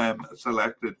 both of them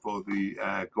selected for the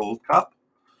Gold Cup.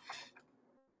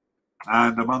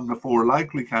 And among the 4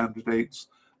 likely candidates,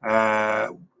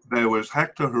 there was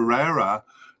Hector Herrera,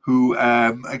 who,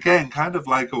 again, kind of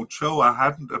like Ochoa,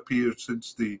 hadn't appeared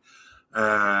since the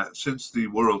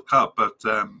World Cup, but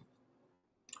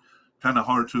kind of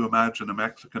hard to imagine a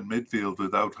Mexican midfield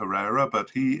without Herrera. But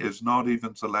he is not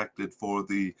even selected for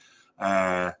the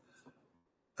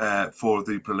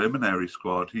preliminary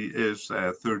squad. He is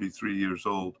 33 years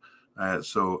old,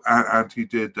 and he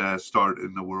did start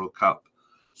in the World Cup.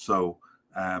 So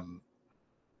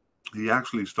he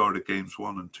actually started games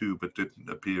 1 and 2, but didn't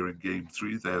appear in game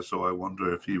 3 there. So I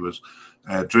wonder if he was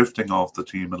drifting off the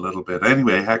team a little bit.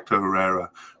 Anyway, Hector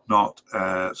Herrera not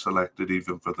selected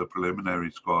even for the preliminary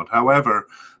squad. However,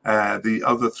 the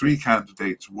other 3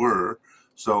 candidates were,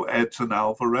 so Edson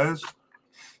Alvarez,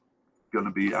 going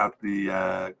to be at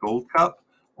the Gold Cup,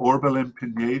 Orbelin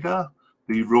Pineda,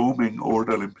 the roaming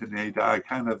Orbelin Pineda. I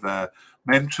kind of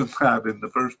mentioned that in the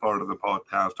first part of the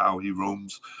podcast, how he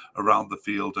roams around the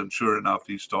field, and sure enough,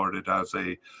 he started as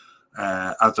a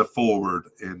forward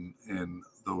in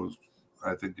those.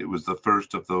 I think it was the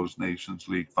first of those Nations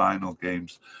League final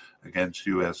games against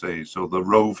USA. So the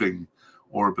roving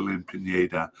Orbelin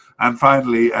Pineda. And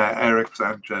finally, Eric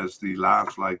Sanchez, the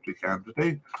last likely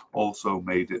candidate, also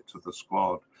made it to the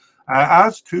squad.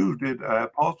 As too did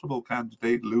possible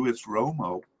candidate Luis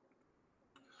Romo.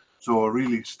 So a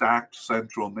really stacked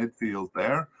central midfield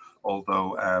there,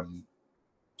 although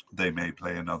they may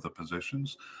play in other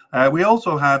positions. We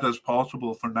also had as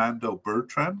possible Fernando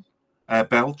Beltran, but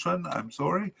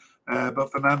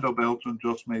Fernando Beltran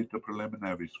just made the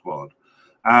preliminary squad.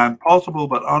 And possible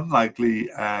but unlikely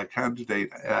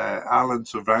candidate Alan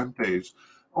Cervantes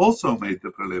also made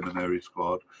the preliminary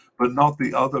squad, but not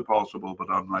the other possible but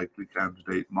unlikely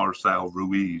candidate Marcel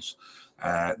Ruiz,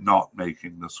 not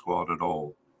making the squad at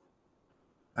all.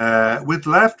 With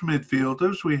left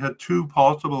midfielders, we had 2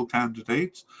 possible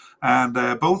candidates, and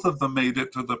both of them made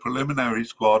it to the preliminary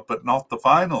squad, but not the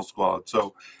final squad.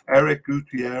 So Eric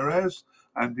Gutierrez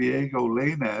and Diego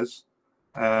Lainez,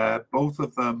 both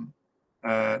of them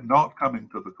not coming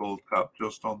to the Gold Cup,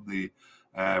 just on the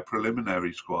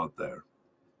preliminary squad there.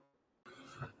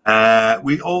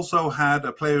 We also had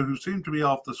a player who seemed to be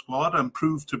off the squad and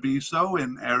proved to be so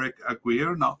in Eric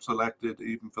Aguirre, not selected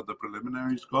even for the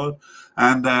preliminary squad.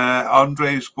 And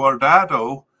Andres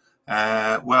Guardado,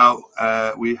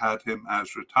 we had him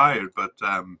as retired, but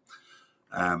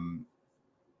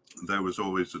there was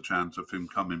always a chance of him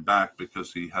coming back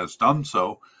because he has done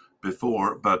so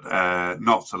before, but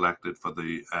not selected for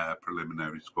the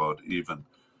preliminary squad even.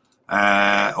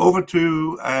 Over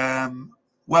to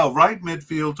right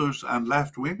midfielders and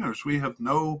left wingers. We have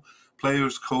no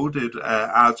players coded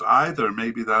as either.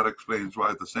 Maybe that explains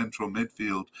why the central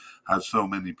midfield has so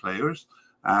many players.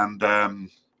 And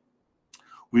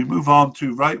we move on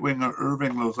to right winger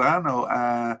Hirving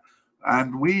Lozano,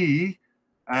 and we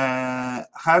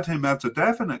had him as a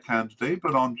definite candidate,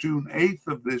 but on June 8th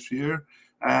of this year,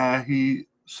 he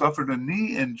suffered a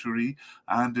knee injury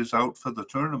and is out for the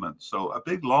tournament. So a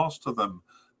big loss to them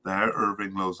there,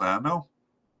 Hirving Lozano.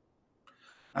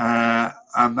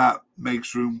 And that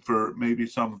makes room for maybe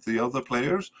some of the other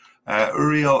players.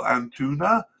 Uriel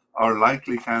Antuna, our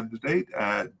likely candidate,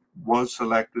 was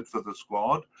selected for the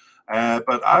squad.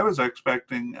 But I was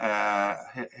expecting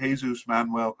Jesus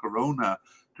Manuel Corona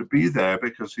to be there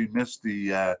because he missed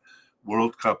the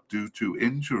World Cup due to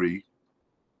injury.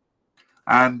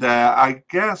 And I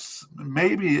guess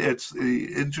maybe it's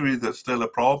the injury that's still a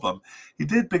problem. He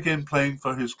did begin playing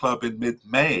for his club in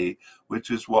mid-May, which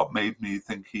is what made me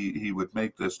think he would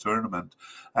make this tournament.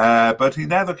 But he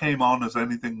never came on as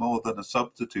anything more than a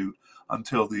substitute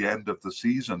until the end of the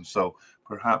season, so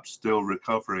perhaps still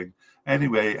recovering.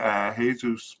 Anyway,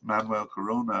 Jesus Manuel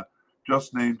Corona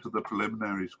just named to the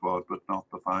preliminary squad, but not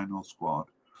the final squad.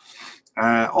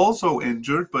 Also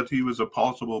injured, but he was a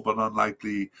possible but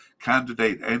unlikely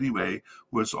candidate anyway,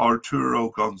 was Arturo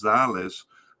Gonzalez,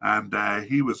 and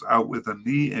he was out with a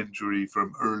knee injury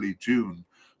from early June.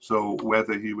 So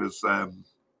whether he was a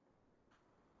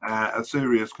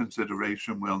serious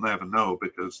consideration, we'll never know,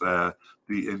 because the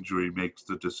injury makes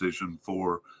the decision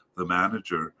for the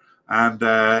manager. And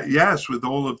yes, with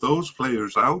all of those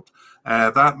players out,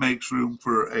 that makes room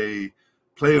for a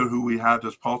player who we had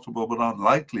as possible but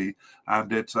unlikely,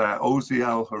 and it's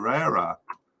Oziel Herrera.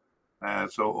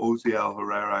 So Oziel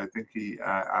Herrera, I think he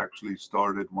actually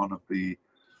started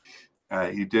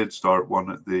he did start one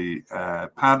of the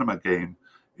Panama game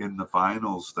in the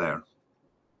finals there.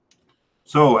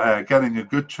 So getting a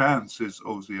good chance is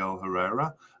Oziel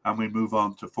Herrera, and we move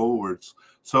on to forwards.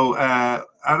 So at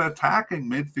attacking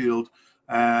midfield,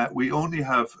 we only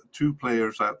have two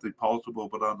players at the possible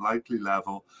but unlikely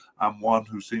level, and one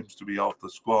who seems to be off the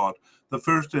squad. The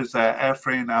first is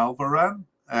Efrain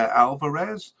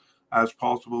Alvarez, as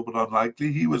possible but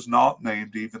unlikely. He was not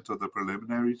named even to the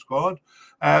preliminary squad.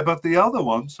 But the other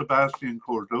one, Sebastian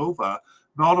Cordova,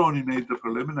 not only made the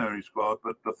preliminary squad,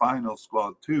 but the final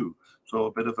squad too. So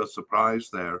a bit of a surprise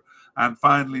there. And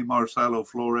finally, Marcelo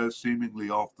Flores, seemingly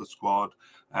off the squad.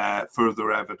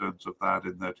 Further evidence of that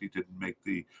in that he didn't make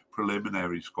the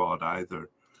preliminary squad either.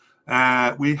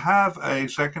 We have a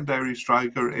secondary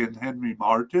striker in Henry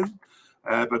Martin,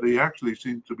 but he actually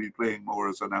seems to be playing more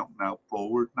as an out-and-out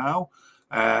forward now.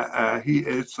 He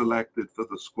is selected for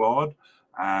the squad,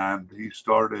 and he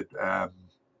started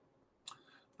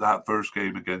that first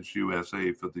game against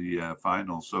USA for the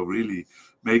final. So really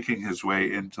making his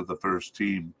way into the first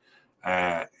team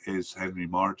is Henry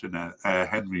Martin.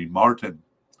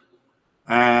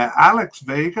 Alex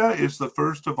Vega is the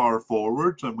first of our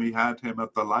forwards, and we had him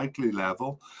at the likely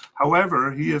level.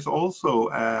 However, he is also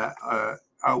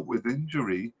out with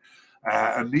injury,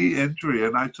 a knee injury,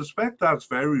 and I suspect that's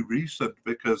very recent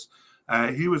because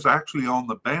he was actually on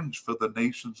the bench for the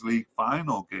Nations League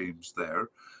final games there.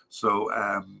 So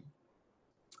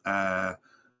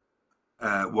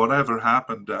whatever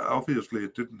happened, obviously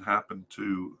it didn't happen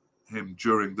to him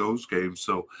during those games,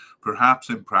 so perhaps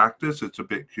in practice it's a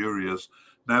bit curious.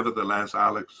 Nevertheless,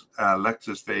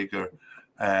 Alexis Vega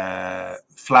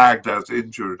flagged as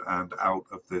injured and out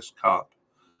of this cup.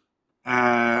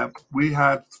 We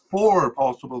had four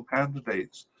possible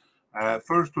candidates.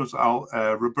 First was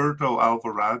Roberto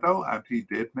Alvarado, and he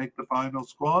did make the final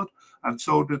squad, and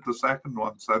so did the second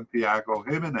one, Santiago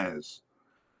Jimenez.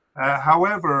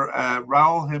 However,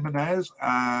 Raul Jimenez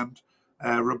and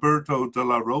Roberto de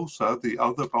la Rosa, the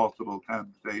other possible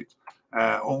candidate,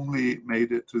 only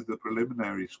made it to the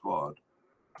preliminary squad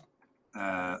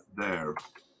there.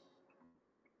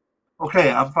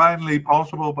 Okay, and finally,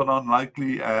 possible but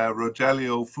unlikely,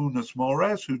 Rogelio Funes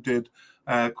Mores, who did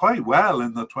quite well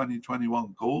in the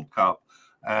 2021 Gold Cup,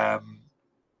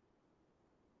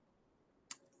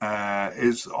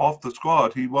 is off the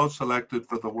squad. He was selected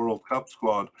for the World Cup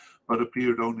squad, but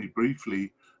appeared only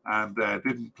briefly and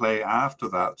didn't play after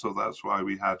that. So that's why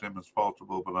we had him as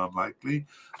possible but unlikely.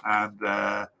 And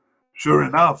sure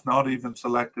enough, not even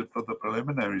selected for the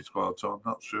preliminary squad. So I'm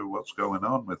not sure what's going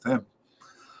on with him.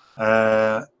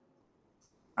 And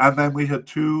then we had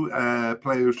two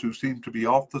players who seemed to be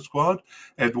off the squad,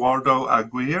 Eduardo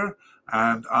Aguirre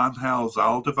and Angel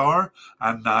Zaldivar,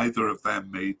 and neither of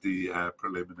them made the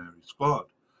preliminary squad.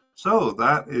 So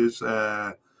that is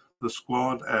the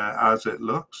squad as it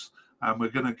looks. And we're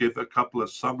going to give a couple of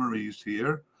summaries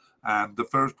here. And the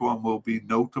first one will be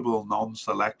notable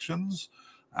non-selections,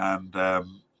 and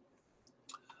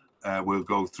we'll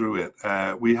go through it.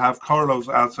 We have Carlos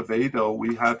Acevedo.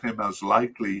 We had him as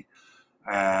likely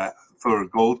for a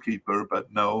goalkeeper,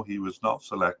 but no, he was not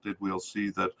selected. We'll see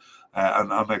that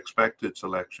an unexpected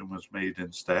selection was made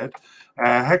instead.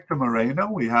 Hector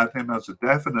Moreno, we had him as a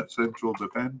definite central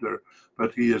defender,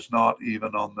 but he is not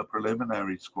even on the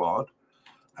preliminary squad.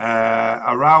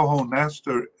 Araujo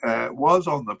Nestor was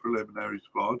on the preliminary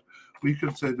squad. We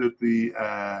considered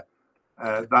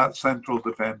that central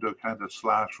defender kind of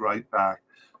slash right back,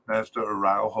 Nestor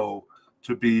Araujo,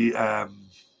 to be a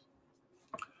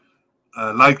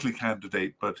likely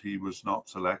candidate, but he was not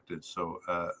selected, so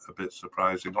a bit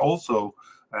surprising. Also,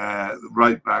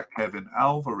 right back Kevin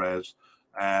Alvarez,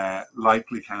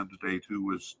 likely candidate who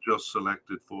was just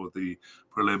selected for the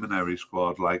preliminary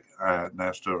squad, like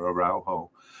Nestor Araujo.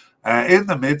 In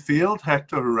the midfield,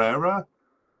 Hector Herrera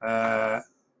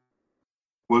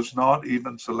was not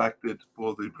even selected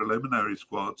for the preliminary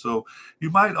squad. So you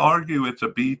might argue it's a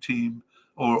B team,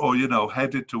 or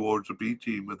headed towards a B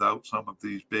team without some of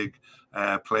these big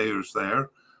players there,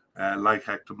 like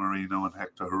Hector Moreno and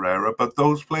Hector Herrera. But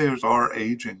those players are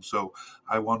aging, so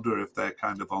I wonder if they're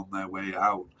kind of on their way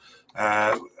out.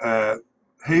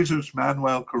 Jesus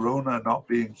Manuel Corona not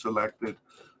being selected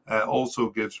also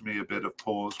gives me a bit of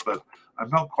pause, but I'm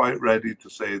not quite ready to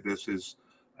say this is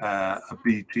a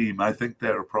B team. I think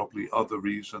there are probably other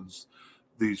reasons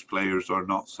these players are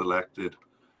not selected.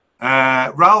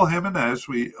 Raul Jimenez,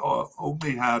 we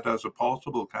only had as a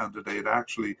possible candidate,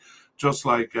 actually, just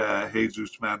like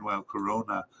Jesus Manuel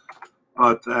Corona.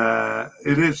 But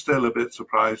it is still a bit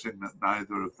surprising that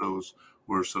neither of those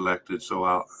were selected.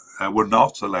 So were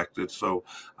not selected. So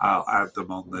I'll add them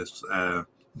on this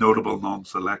notable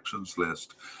non-selections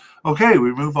list. Okay,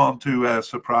 we move on to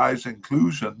surprise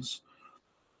inclusions.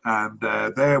 And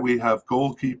there we have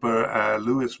goalkeeper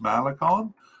Luis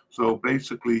Malagón. So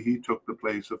basically, he took the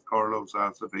place of Carlos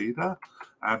Acevedo,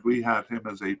 and we had him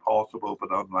as a possible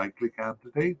but unlikely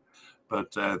candidate.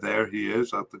 But there he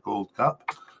is at the Gold Cup.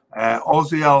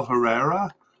 Osiel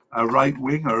Herrera, a right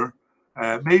winger,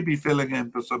 maybe filling in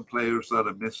for some players that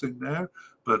are missing there,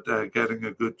 but getting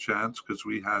a good chance because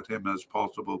we had him as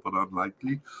possible but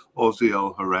unlikely.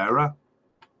 Osiel Herrera.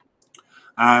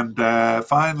 And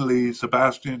finally,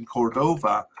 Sebastian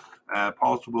Cordova,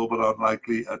 possible but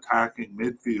unlikely attacking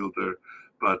midfielder,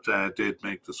 but did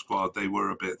make the squad. They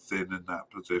were a bit thin in that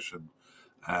position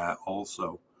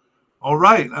also. All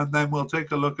right, and then we'll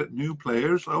take a look at new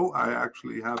players. Oh, I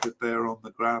actually have it there on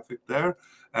the graphic there.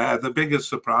 The biggest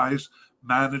surprise,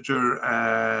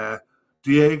 manager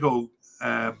Diego,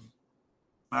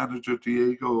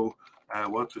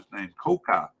 what's his name?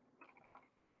 Coca.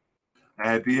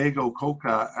 Diego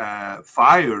Coca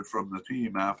fired from the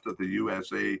team after the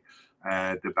USA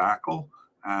debacle,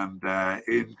 and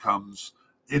in comes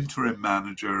interim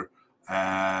manager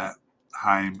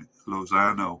Jaime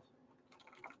Lozano.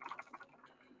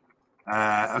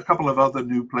 A couple of other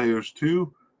new players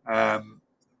too.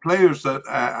 Players that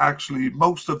actually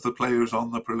most of the players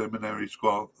on the preliminary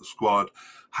squad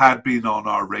had been on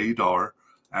our radar,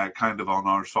 kind of on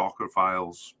our soccer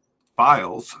files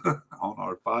on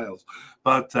our files,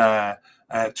 but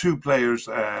two players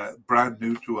brand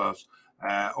new to us,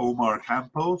 Omar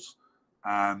Campos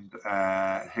and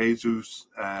Jesus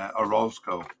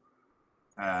Orozco.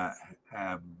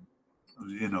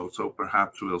 So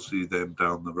perhaps we'll see them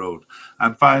down the road.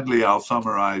 And finally, I'll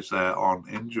summarize on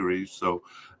injuries. So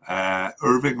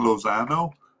Irving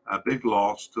Lozano, a big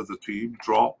loss to the team,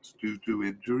 dropped due to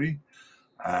injury,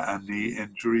 a knee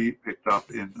injury picked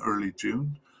up in early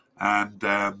June. And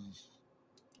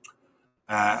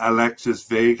Alexis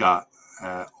Vega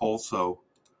also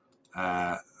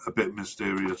a bit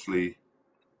mysteriously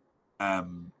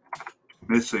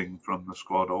missing from the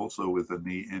squad, also with a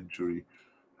knee injury.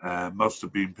 Must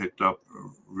have been picked up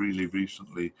really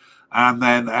recently. And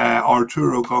then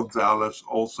Arturo Gonzalez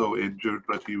also injured,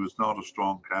 but he was not a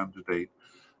strong candidate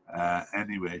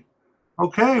anyway.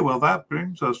 Okay, well, that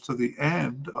brings us to the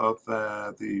end of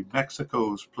the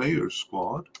Mexico's players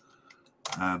squad.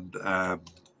 And I'm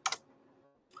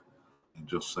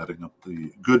just setting up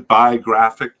the goodbye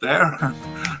graphic there.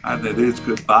 And it is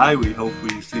goodbye. We hope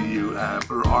we see you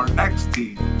for our next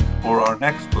team or our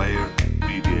next player,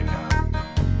 MediaCast.